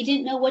scared. He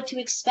didn't know what to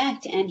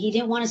expect, and he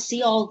didn't want to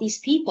see all of these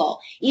people.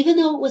 Even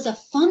though it was a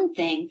fun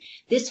thing,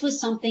 this was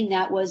something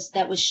that was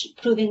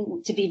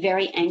proving to be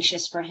very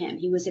anxious for him.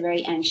 He was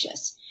very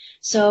anxious.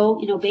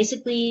 So,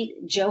 basically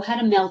Joe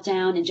had a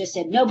meltdown and just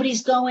said,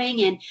 nobody's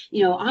going, and,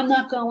 I'm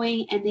not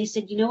going. And they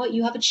said, you know what,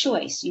 you have a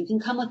choice. You can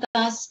come with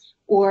us,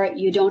 or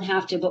you don't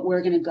have to, but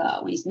we're going to go.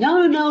 And he's,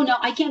 no,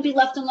 I can't be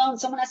left alone.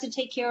 Someone has to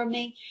take care of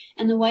me.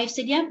 And the wife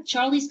said, yep,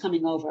 Charlie's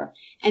coming over.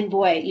 And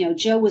boy,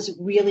 Joe was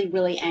really,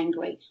 really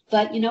angry.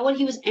 But you know what?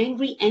 He was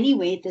angry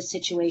anyway at this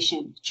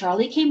situation.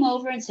 Charlie came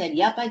over and said,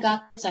 yep, I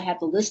got this. I have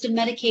the list of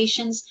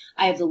medications.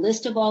 I have the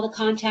list of all the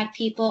contact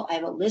people. I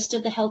have a list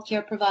of the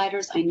healthcare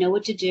providers. I know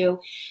what to do.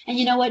 And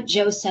you know what?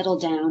 Joe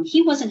settled down.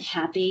 He wasn't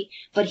happy,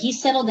 but he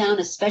settled down,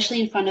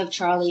 especially in front of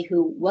Charlie,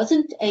 who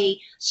wasn't a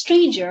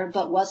stranger,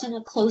 but wasn't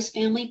a close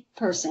family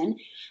person,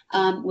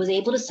 was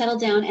able to settle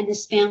down, and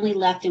this family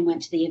left and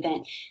went to the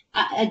event.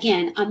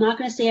 Again, I'm not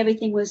going to say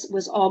everything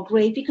was all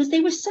great, because they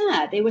were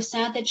sad. They were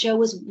sad that Joe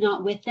was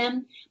not with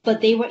them,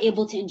 but they were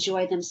able to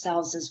enjoy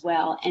themselves as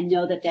well and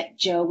know that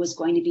Joe was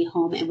going to be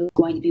home and was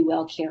going to be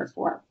well cared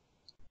for.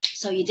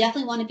 So you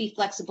definitely want to be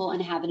flexible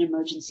and have an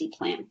emergency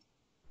plan.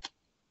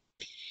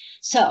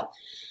 So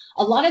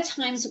a lot of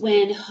times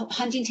when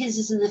Huntington's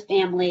is in the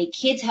family,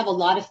 kids have a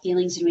lot of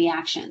feelings and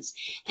reactions.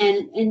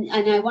 And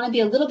I want to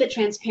be a little bit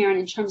transparent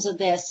in terms of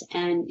this.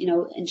 And,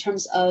 in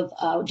terms of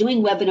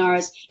doing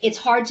webinars, it's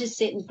hard to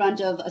sit in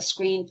front of a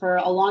screen for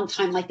a long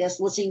time like this,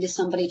 listening to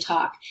somebody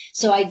talk.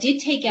 So I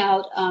did take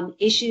out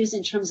issues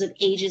in terms of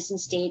ages and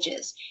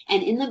stages.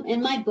 And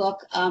in my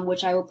book,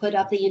 which I will put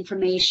up the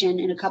information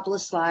in a couple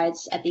of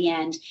slides at the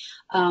end,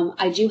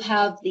 I do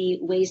have the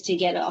ways to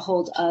get a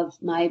hold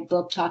of my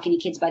book, Talking to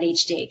Kids About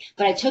HD,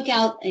 but I took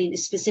out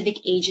specific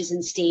ages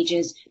and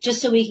stages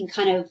just so we can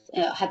kind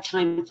of have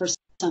time for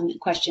some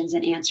questions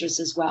and answers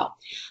as well.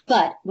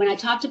 But when I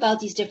talked about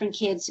these different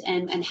kids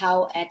and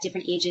how at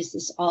different ages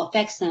this all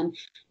affects them,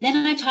 then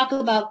I talk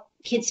about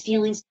kids'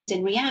 feelings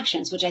and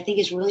reactions, which I think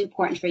is really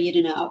important for you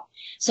to know.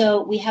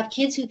 So we have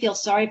kids who feel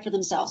sorry for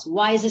themselves.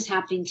 Why is this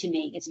happening to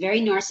me? It's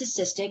very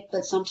narcissistic,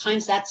 but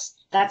sometimes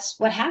that's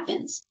what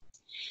happens.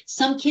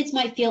 Some kids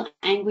might feel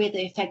angry at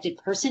the affected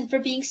person for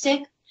being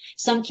sick.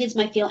 Some kids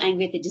might feel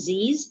angry at the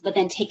disease, but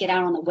then take it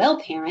out on the well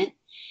parent.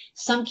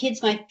 Some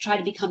kids might try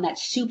to become that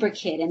super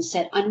kid and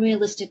set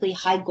unrealistically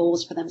high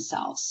goals for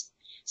themselves.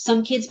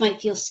 Some kids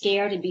might feel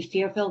scared and be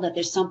fearful that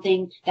there's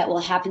something that will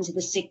happen to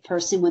the sick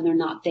person when they're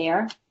not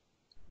there.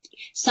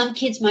 Some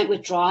kids might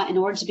withdraw in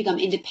order to become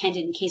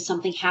independent in case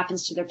something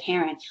happens to their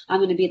parent. I'm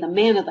going to be the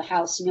man of the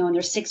house, and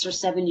they're 6 or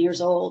 7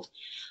 years old.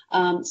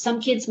 Some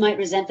kids might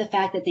resent the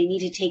fact that they need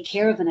to take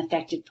care of an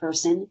affected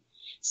person.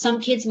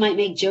 Some kids might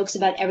make jokes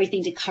about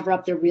everything to cover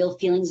up their real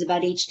feelings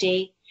about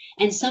HD.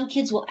 And some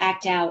kids will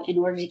act out in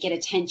order to get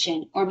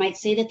attention, or might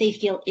say that they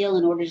feel ill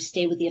in order to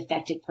stay with the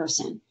affected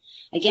person.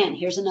 Again,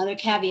 here's another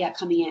caveat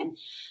coming in.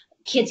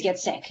 Kids get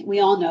sick. We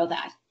all know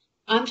that.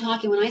 I'm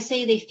talking, when I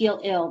say they feel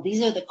ill,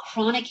 these are the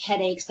chronic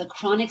headaches, the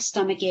chronic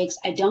stomach aches.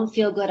 I don't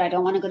feel good. I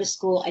don't want to go to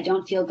school. I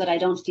don't feel good. I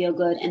don't feel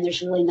good. And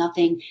there's really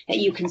nothing that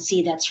you can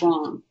see that's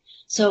wrong.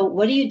 So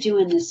what do you do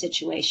in this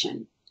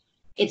situation?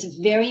 It's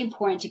very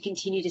important to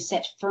continue to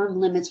set firm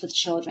limits with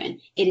children.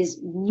 It is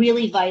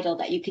really vital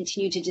that you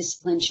continue to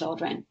discipline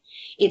children.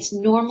 It's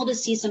normal to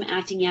see some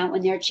acting out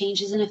when there are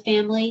changes in a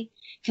family.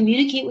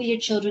 Communicate with your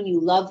children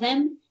you love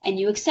them and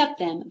you accept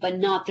them, but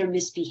not their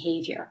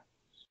misbehavior.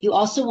 You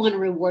also want to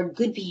reward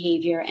good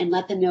behavior and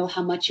let them know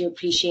how much you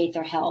appreciate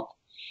their help.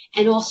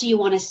 And also you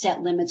want to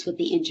set limits with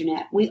the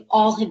internet. We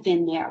all have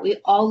been there. We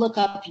all look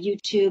up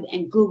YouTube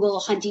and Google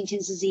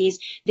Huntington's disease.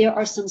 There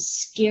are some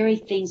scary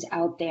things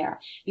out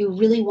there. You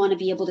really want to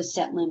be able to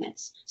set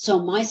limits. So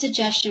my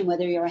suggestion,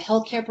 whether you're a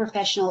healthcare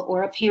professional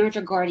or a parent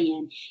or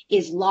guardian,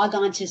 is log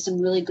on to some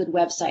really good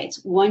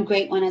websites. One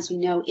great one, as we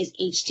know, is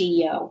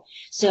HDYO.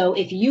 So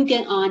if you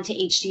get on to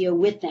HDYO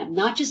with them,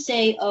 not just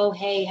say, oh,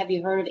 hey, have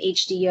you heard of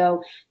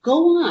HDYO?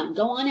 Go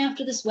on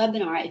after this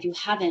webinar. If you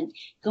haven't,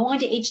 go on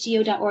to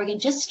HDYO.org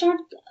and just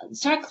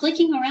start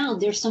clicking around.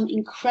 There's some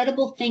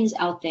incredible things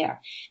out there.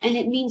 And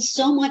it means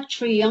so much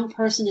for a young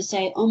person to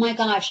say, oh my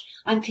gosh,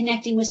 I'm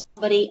connecting with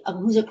somebody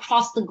who's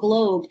across the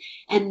globe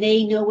and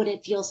they know what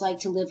it feels like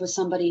to live with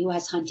somebody who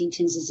has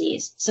Huntington's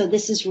disease. So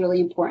this is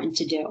really important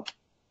to do.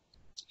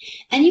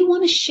 And you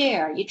want to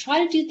share. You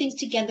try to do things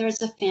together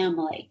as a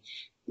family.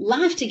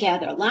 Laugh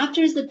together.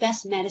 Laughter is the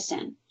best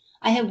medicine.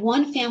 I have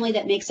one family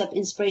that makes up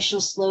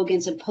inspirational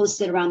slogans and posts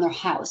it around their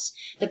house.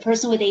 The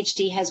person with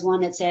HD has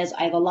one that says,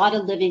 I have a lot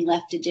of living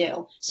left to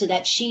do, so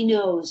that she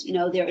knows,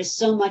 there is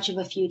so much of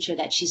a future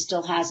that she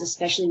still has,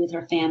 especially with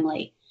her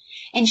family.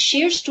 And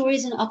share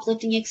stories and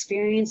uplifting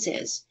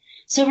experiences.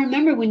 So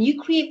remember, when you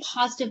create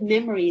positive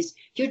memories,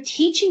 you're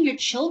teaching your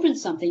children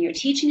something. You're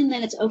teaching them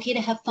that it's okay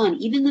to have fun,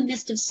 even in the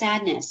midst of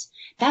sadness.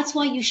 That's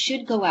why you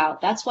should go out.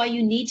 That's why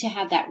you need to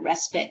have that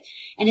respite.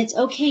 And it's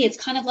okay. It's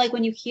kind of like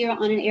when you hear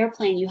on an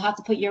airplane, you have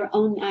to put your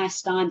own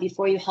mask on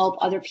before you help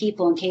other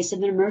people in case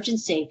of an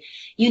emergency.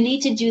 You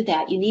need to do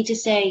that. You need to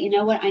say, you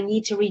know what, I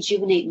need to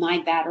rejuvenate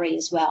my battery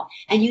as well.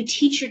 And you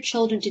teach your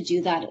children to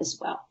do that as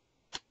well.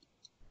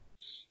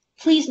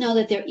 please know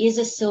that there is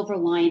a silver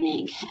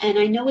lining. And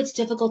I know it's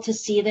difficult to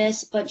see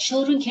this, but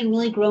children can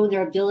really grow in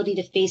their ability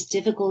to face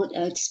difficult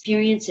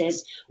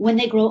experiences when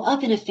they grow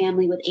up in a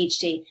family with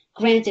HD.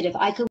 Granted, if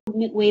I could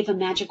wave a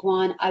magic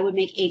wand, I would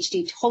make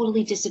HD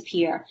totally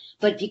disappear.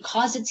 But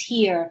because it's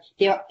here,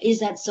 there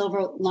is that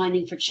silver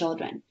lining for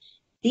children.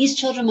 These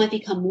children might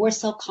become more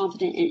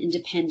self-confident and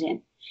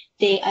independent.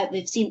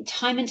 They've seen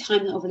time and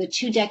time over the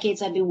 2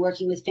 decades I've been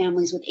working with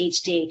families with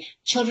HD,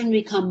 children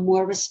become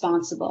more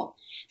responsible.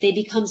 They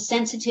become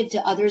sensitive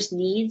to others'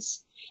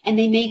 needs, and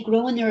they may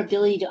grow in their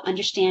ability to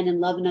understand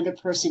and love another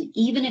person,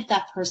 even if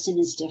that person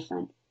is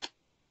different.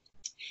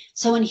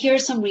 So, and here are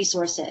some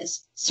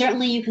resources.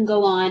 Certainly you can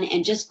go on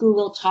and just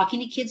Google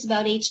Talking to Kids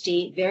About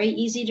HD, very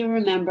easy to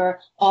remember,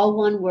 all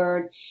one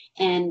word,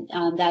 and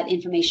that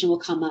information will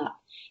come up.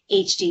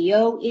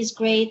 HDYO is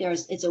great.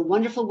 It's a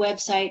wonderful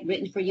website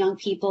written for young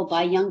people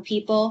by young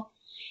people.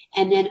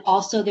 And then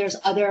also there's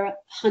other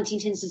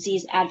Huntington's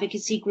disease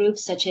advocacy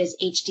groups such as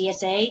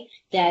HDSA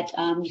that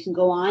you can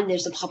go on.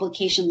 There's a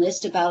publication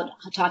list about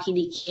talking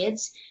to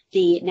kids.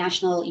 The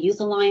National Youth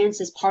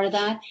Alliance is part of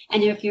that.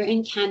 And if you're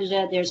in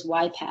Canada, there's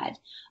YPAD.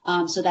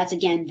 So that's,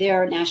 again,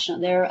 their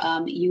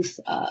youth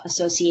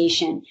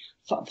association,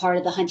 part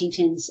of the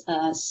Huntington's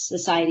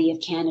Society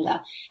of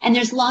Canada. And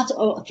there's lots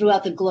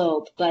throughout the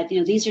globe, but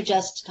these are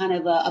just kind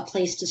of a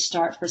place to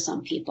start for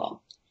some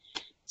people.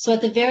 So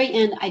at the very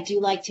end, I do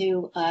like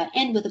to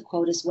end with a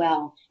quote as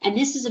well. And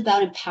this is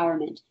about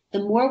empowerment. The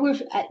more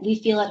we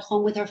feel at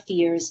home with our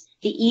fears,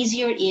 the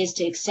easier it is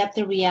to accept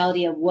the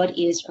reality of what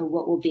is or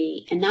what will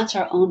be. And that's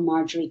our own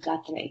Marjorie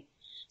Guthrie.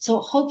 So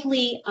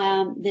hopefully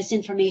this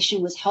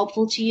information was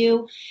helpful to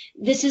you.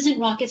 This isn't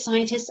rocket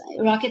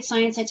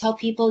science. I tell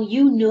people,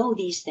 you know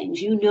these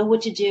things. You know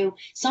what to do.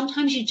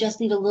 Sometimes you just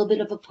need a little bit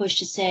of a push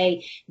to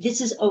say, this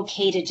is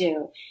okay to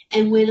do.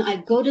 And when I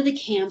go to the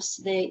camps,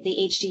 the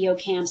HDYO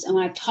camps, and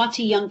when I've talked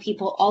to young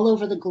people all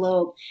over the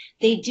globe,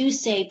 they do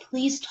say,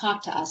 please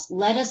talk to us.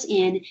 Let us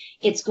in.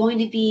 It's going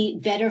to be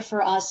better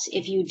for us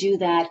if you do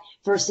that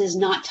versus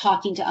not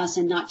talking to us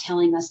and not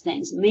telling us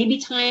things. Maybe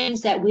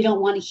times that we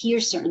don't want to hear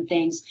certain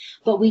things,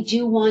 but we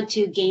do want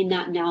to gain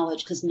that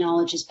knowledge because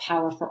knowledge is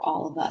power for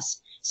all of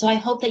us. So I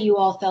hope that you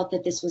all felt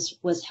that this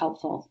was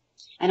helpful.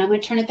 And I'm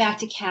going to turn it back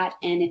to Kat,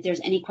 and if there's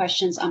any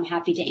questions, I'm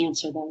happy to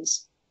answer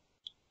those.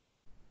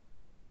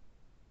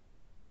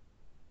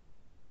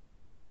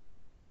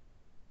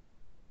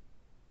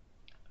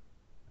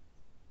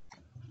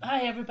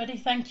 Hi everybody,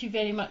 thank you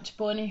very much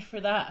Bonnie for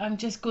that. I'm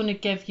just going to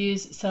give you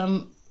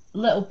some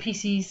little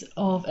pieces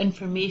of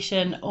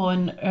information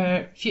on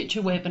our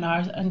future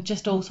webinars, and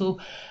just also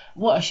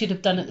what I should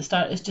have done at the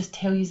start is just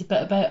tell you a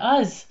bit about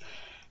us.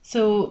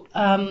 So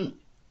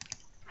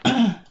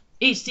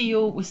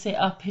HDYO was set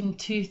up in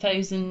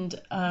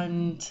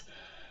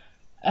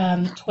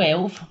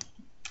 2012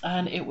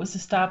 and it was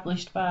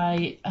established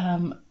by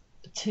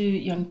 2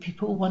 young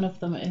people. One of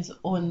them is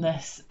on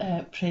this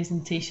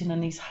presentation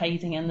and he's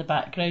hiding in the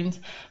background,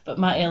 but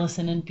Matt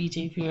Ellison and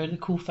BJ Viau are the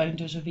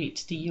co-founders of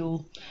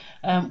HDYO.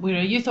 We're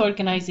a youth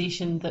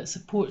organisation that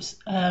supports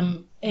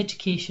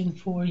education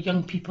for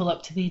young people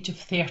up to the age of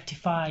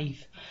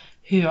 35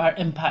 who are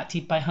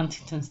impacted by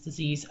Huntington's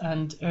disease,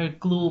 and our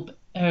goal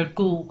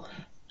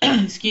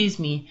excuse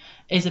me,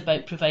 is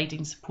about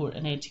providing support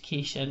and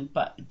education,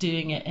 but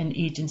doing it in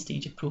age and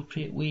stage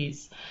appropriate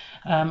ways.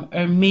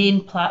 Our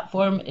main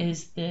platform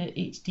is the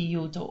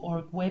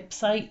HDYO.org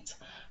website,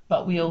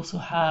 but we also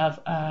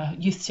have a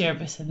youth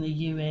service in the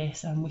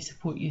US and we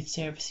support youth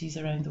services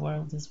around the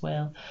world as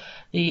well.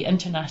 The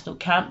international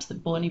camps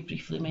that Bonnie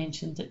briefly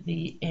mentioned at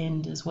the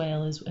end as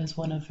well is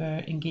one of our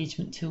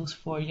engagement tools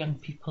for young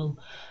people.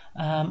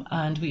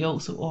 And we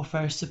also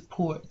offer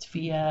support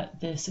via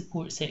the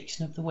support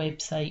section of the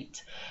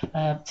website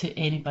to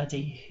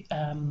anybody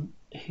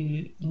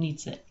who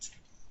needs it.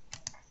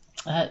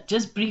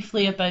 Just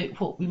briefly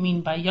about what we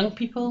mean by young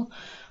people.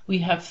 We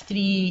have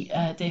 3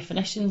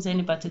 definitions.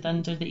 Anybody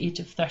under the age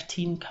of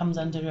 13 comes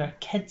under our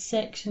kids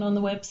section on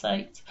the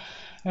website.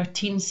 Our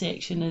teen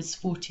section is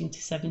 14 to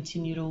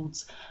 17 year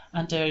olds,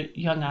 and our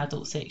young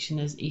adult section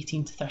is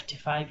 18 to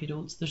 35 year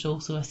olds. There's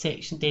also a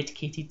section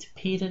dedicated to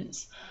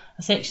parents,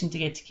 a section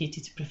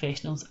dedicated to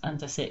professionals,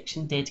 and a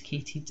section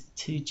dedicated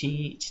to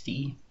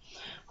JHD.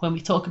 When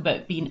we talk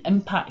about being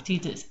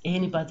impacted, it's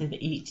anybody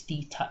that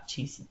HD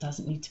touches. It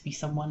doesn't need to be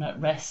someone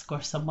at risk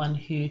or someone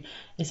who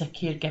is a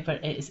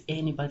caregiver. It is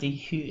anybody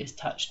who is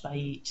touched by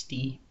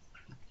HD.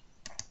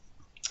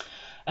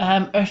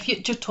 Our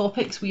future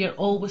topics, we are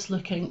always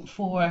looking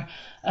for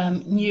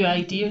new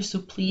ideas. So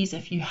please,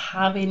 if you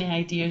have any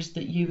ideas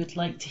that you would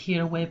like to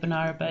hear a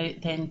webinar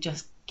about, then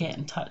just get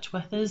in touch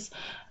with us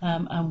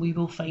and we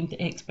will find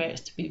the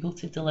experts to be able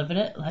to deliver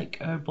it, like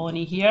our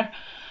Bonnie here.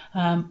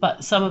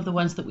 But some of the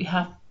ones that we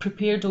have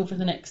prepared over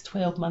the next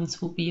 12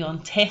 months will be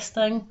on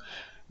testing,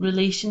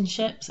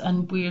 relationships,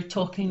 and we're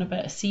talking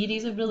about a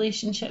series of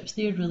relationships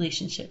there,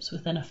 relationships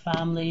within a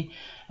family,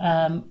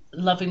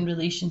 loving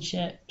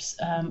relationships,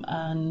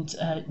 and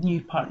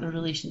new partner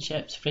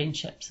relationships,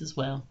 friendships as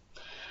well.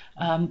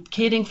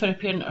 Caring for a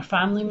parent or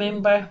family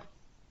member,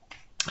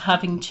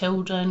 having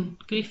children,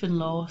 grief and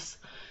loss,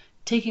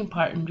 taking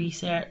part in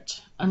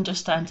research,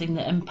 understanding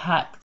the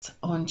impact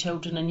on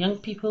children and young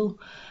people,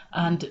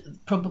 and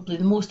probably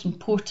the most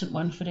important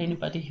one for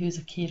anybody who's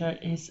a carer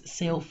is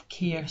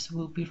self-care. So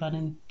we'll be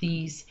running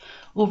these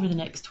over the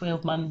next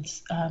 12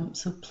 months.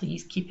 So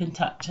please keep in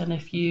touch. And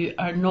if you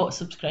are not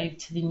subscribed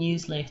to the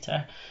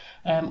newsletter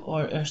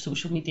or our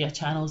social media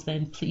channels,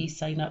 then please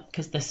sign up,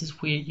 because this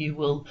is where you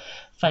will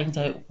find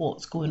out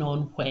what's going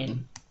on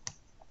when.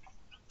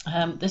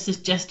 This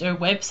is just our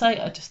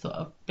website. I just thought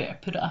I'd better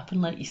put it up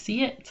and let you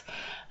see it.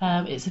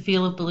 It's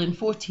available in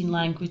 14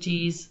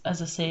 languages.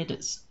 As I said,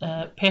 it's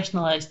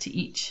personalised to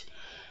each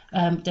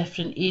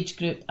different age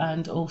group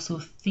and also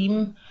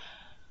theme.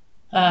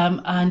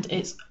 And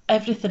it's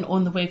everything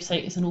on the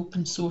website is an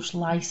open source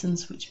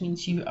license, which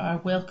means you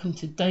are welcome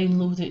to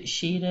download it,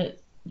 share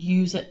it,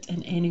 use it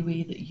in any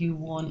way that you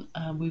want.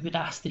 We would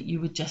ask that you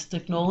would just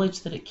acknowledge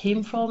that it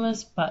came from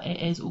us, but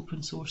it is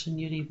open source and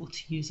you're able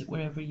to use it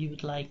wherever you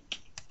would like.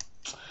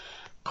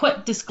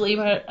 Quick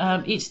disclaimer,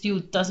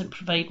 HDYO doesn't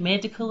provide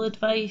medical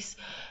advice.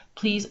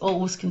 Please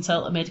always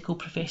consult a medical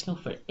professional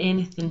for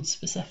anything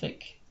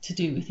specific to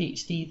do with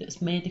HD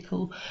that's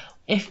medical.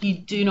 If you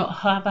do not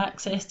have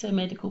access to a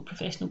medical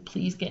professional,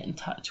 please get in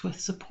touch with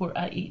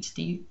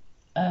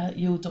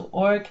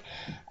support@hdyo.org,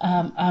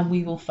 and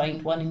we will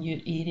find one in your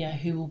area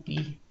who will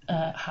be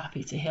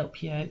happy to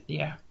help you out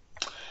there.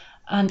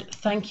 And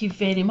thank you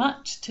very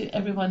much to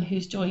everyone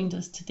who's joined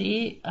us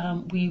today.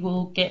 We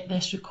will get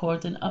this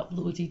recording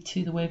uploaded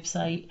to the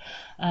website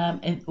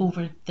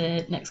over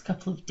the next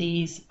couple of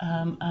days.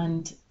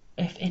 And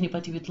if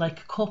anybody would like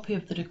a copy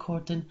of the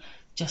recording,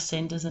 just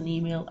send us an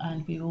email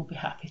and we will be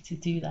happy to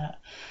do that.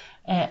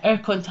 Our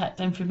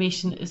contact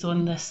information is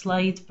on this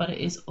slide, but it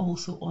is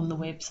also on the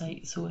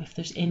website. So if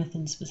there's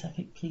anything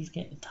specific, please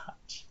get in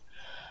touch.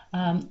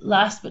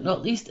 Last but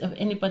not least, if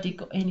anybody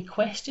got any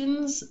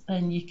questions,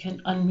 then you can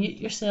unmute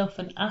yourself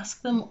and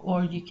ask them,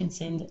 or you can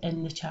send it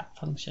in the chat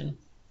function.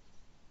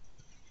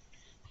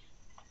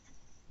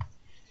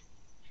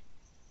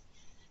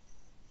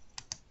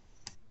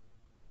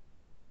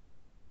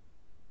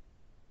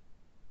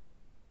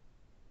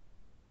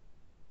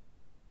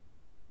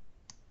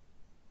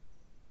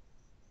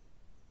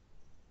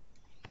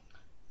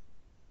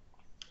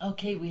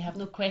 Okay, we have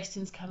no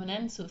questions coming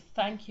in, so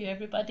thank you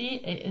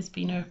everybody. It has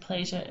been our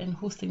pleasure in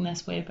hosting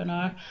this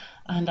webinar,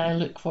 and I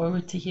look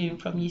forward to hearing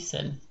from you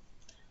soon.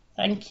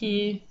 Thank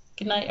you.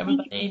 Good night,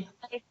 everybody.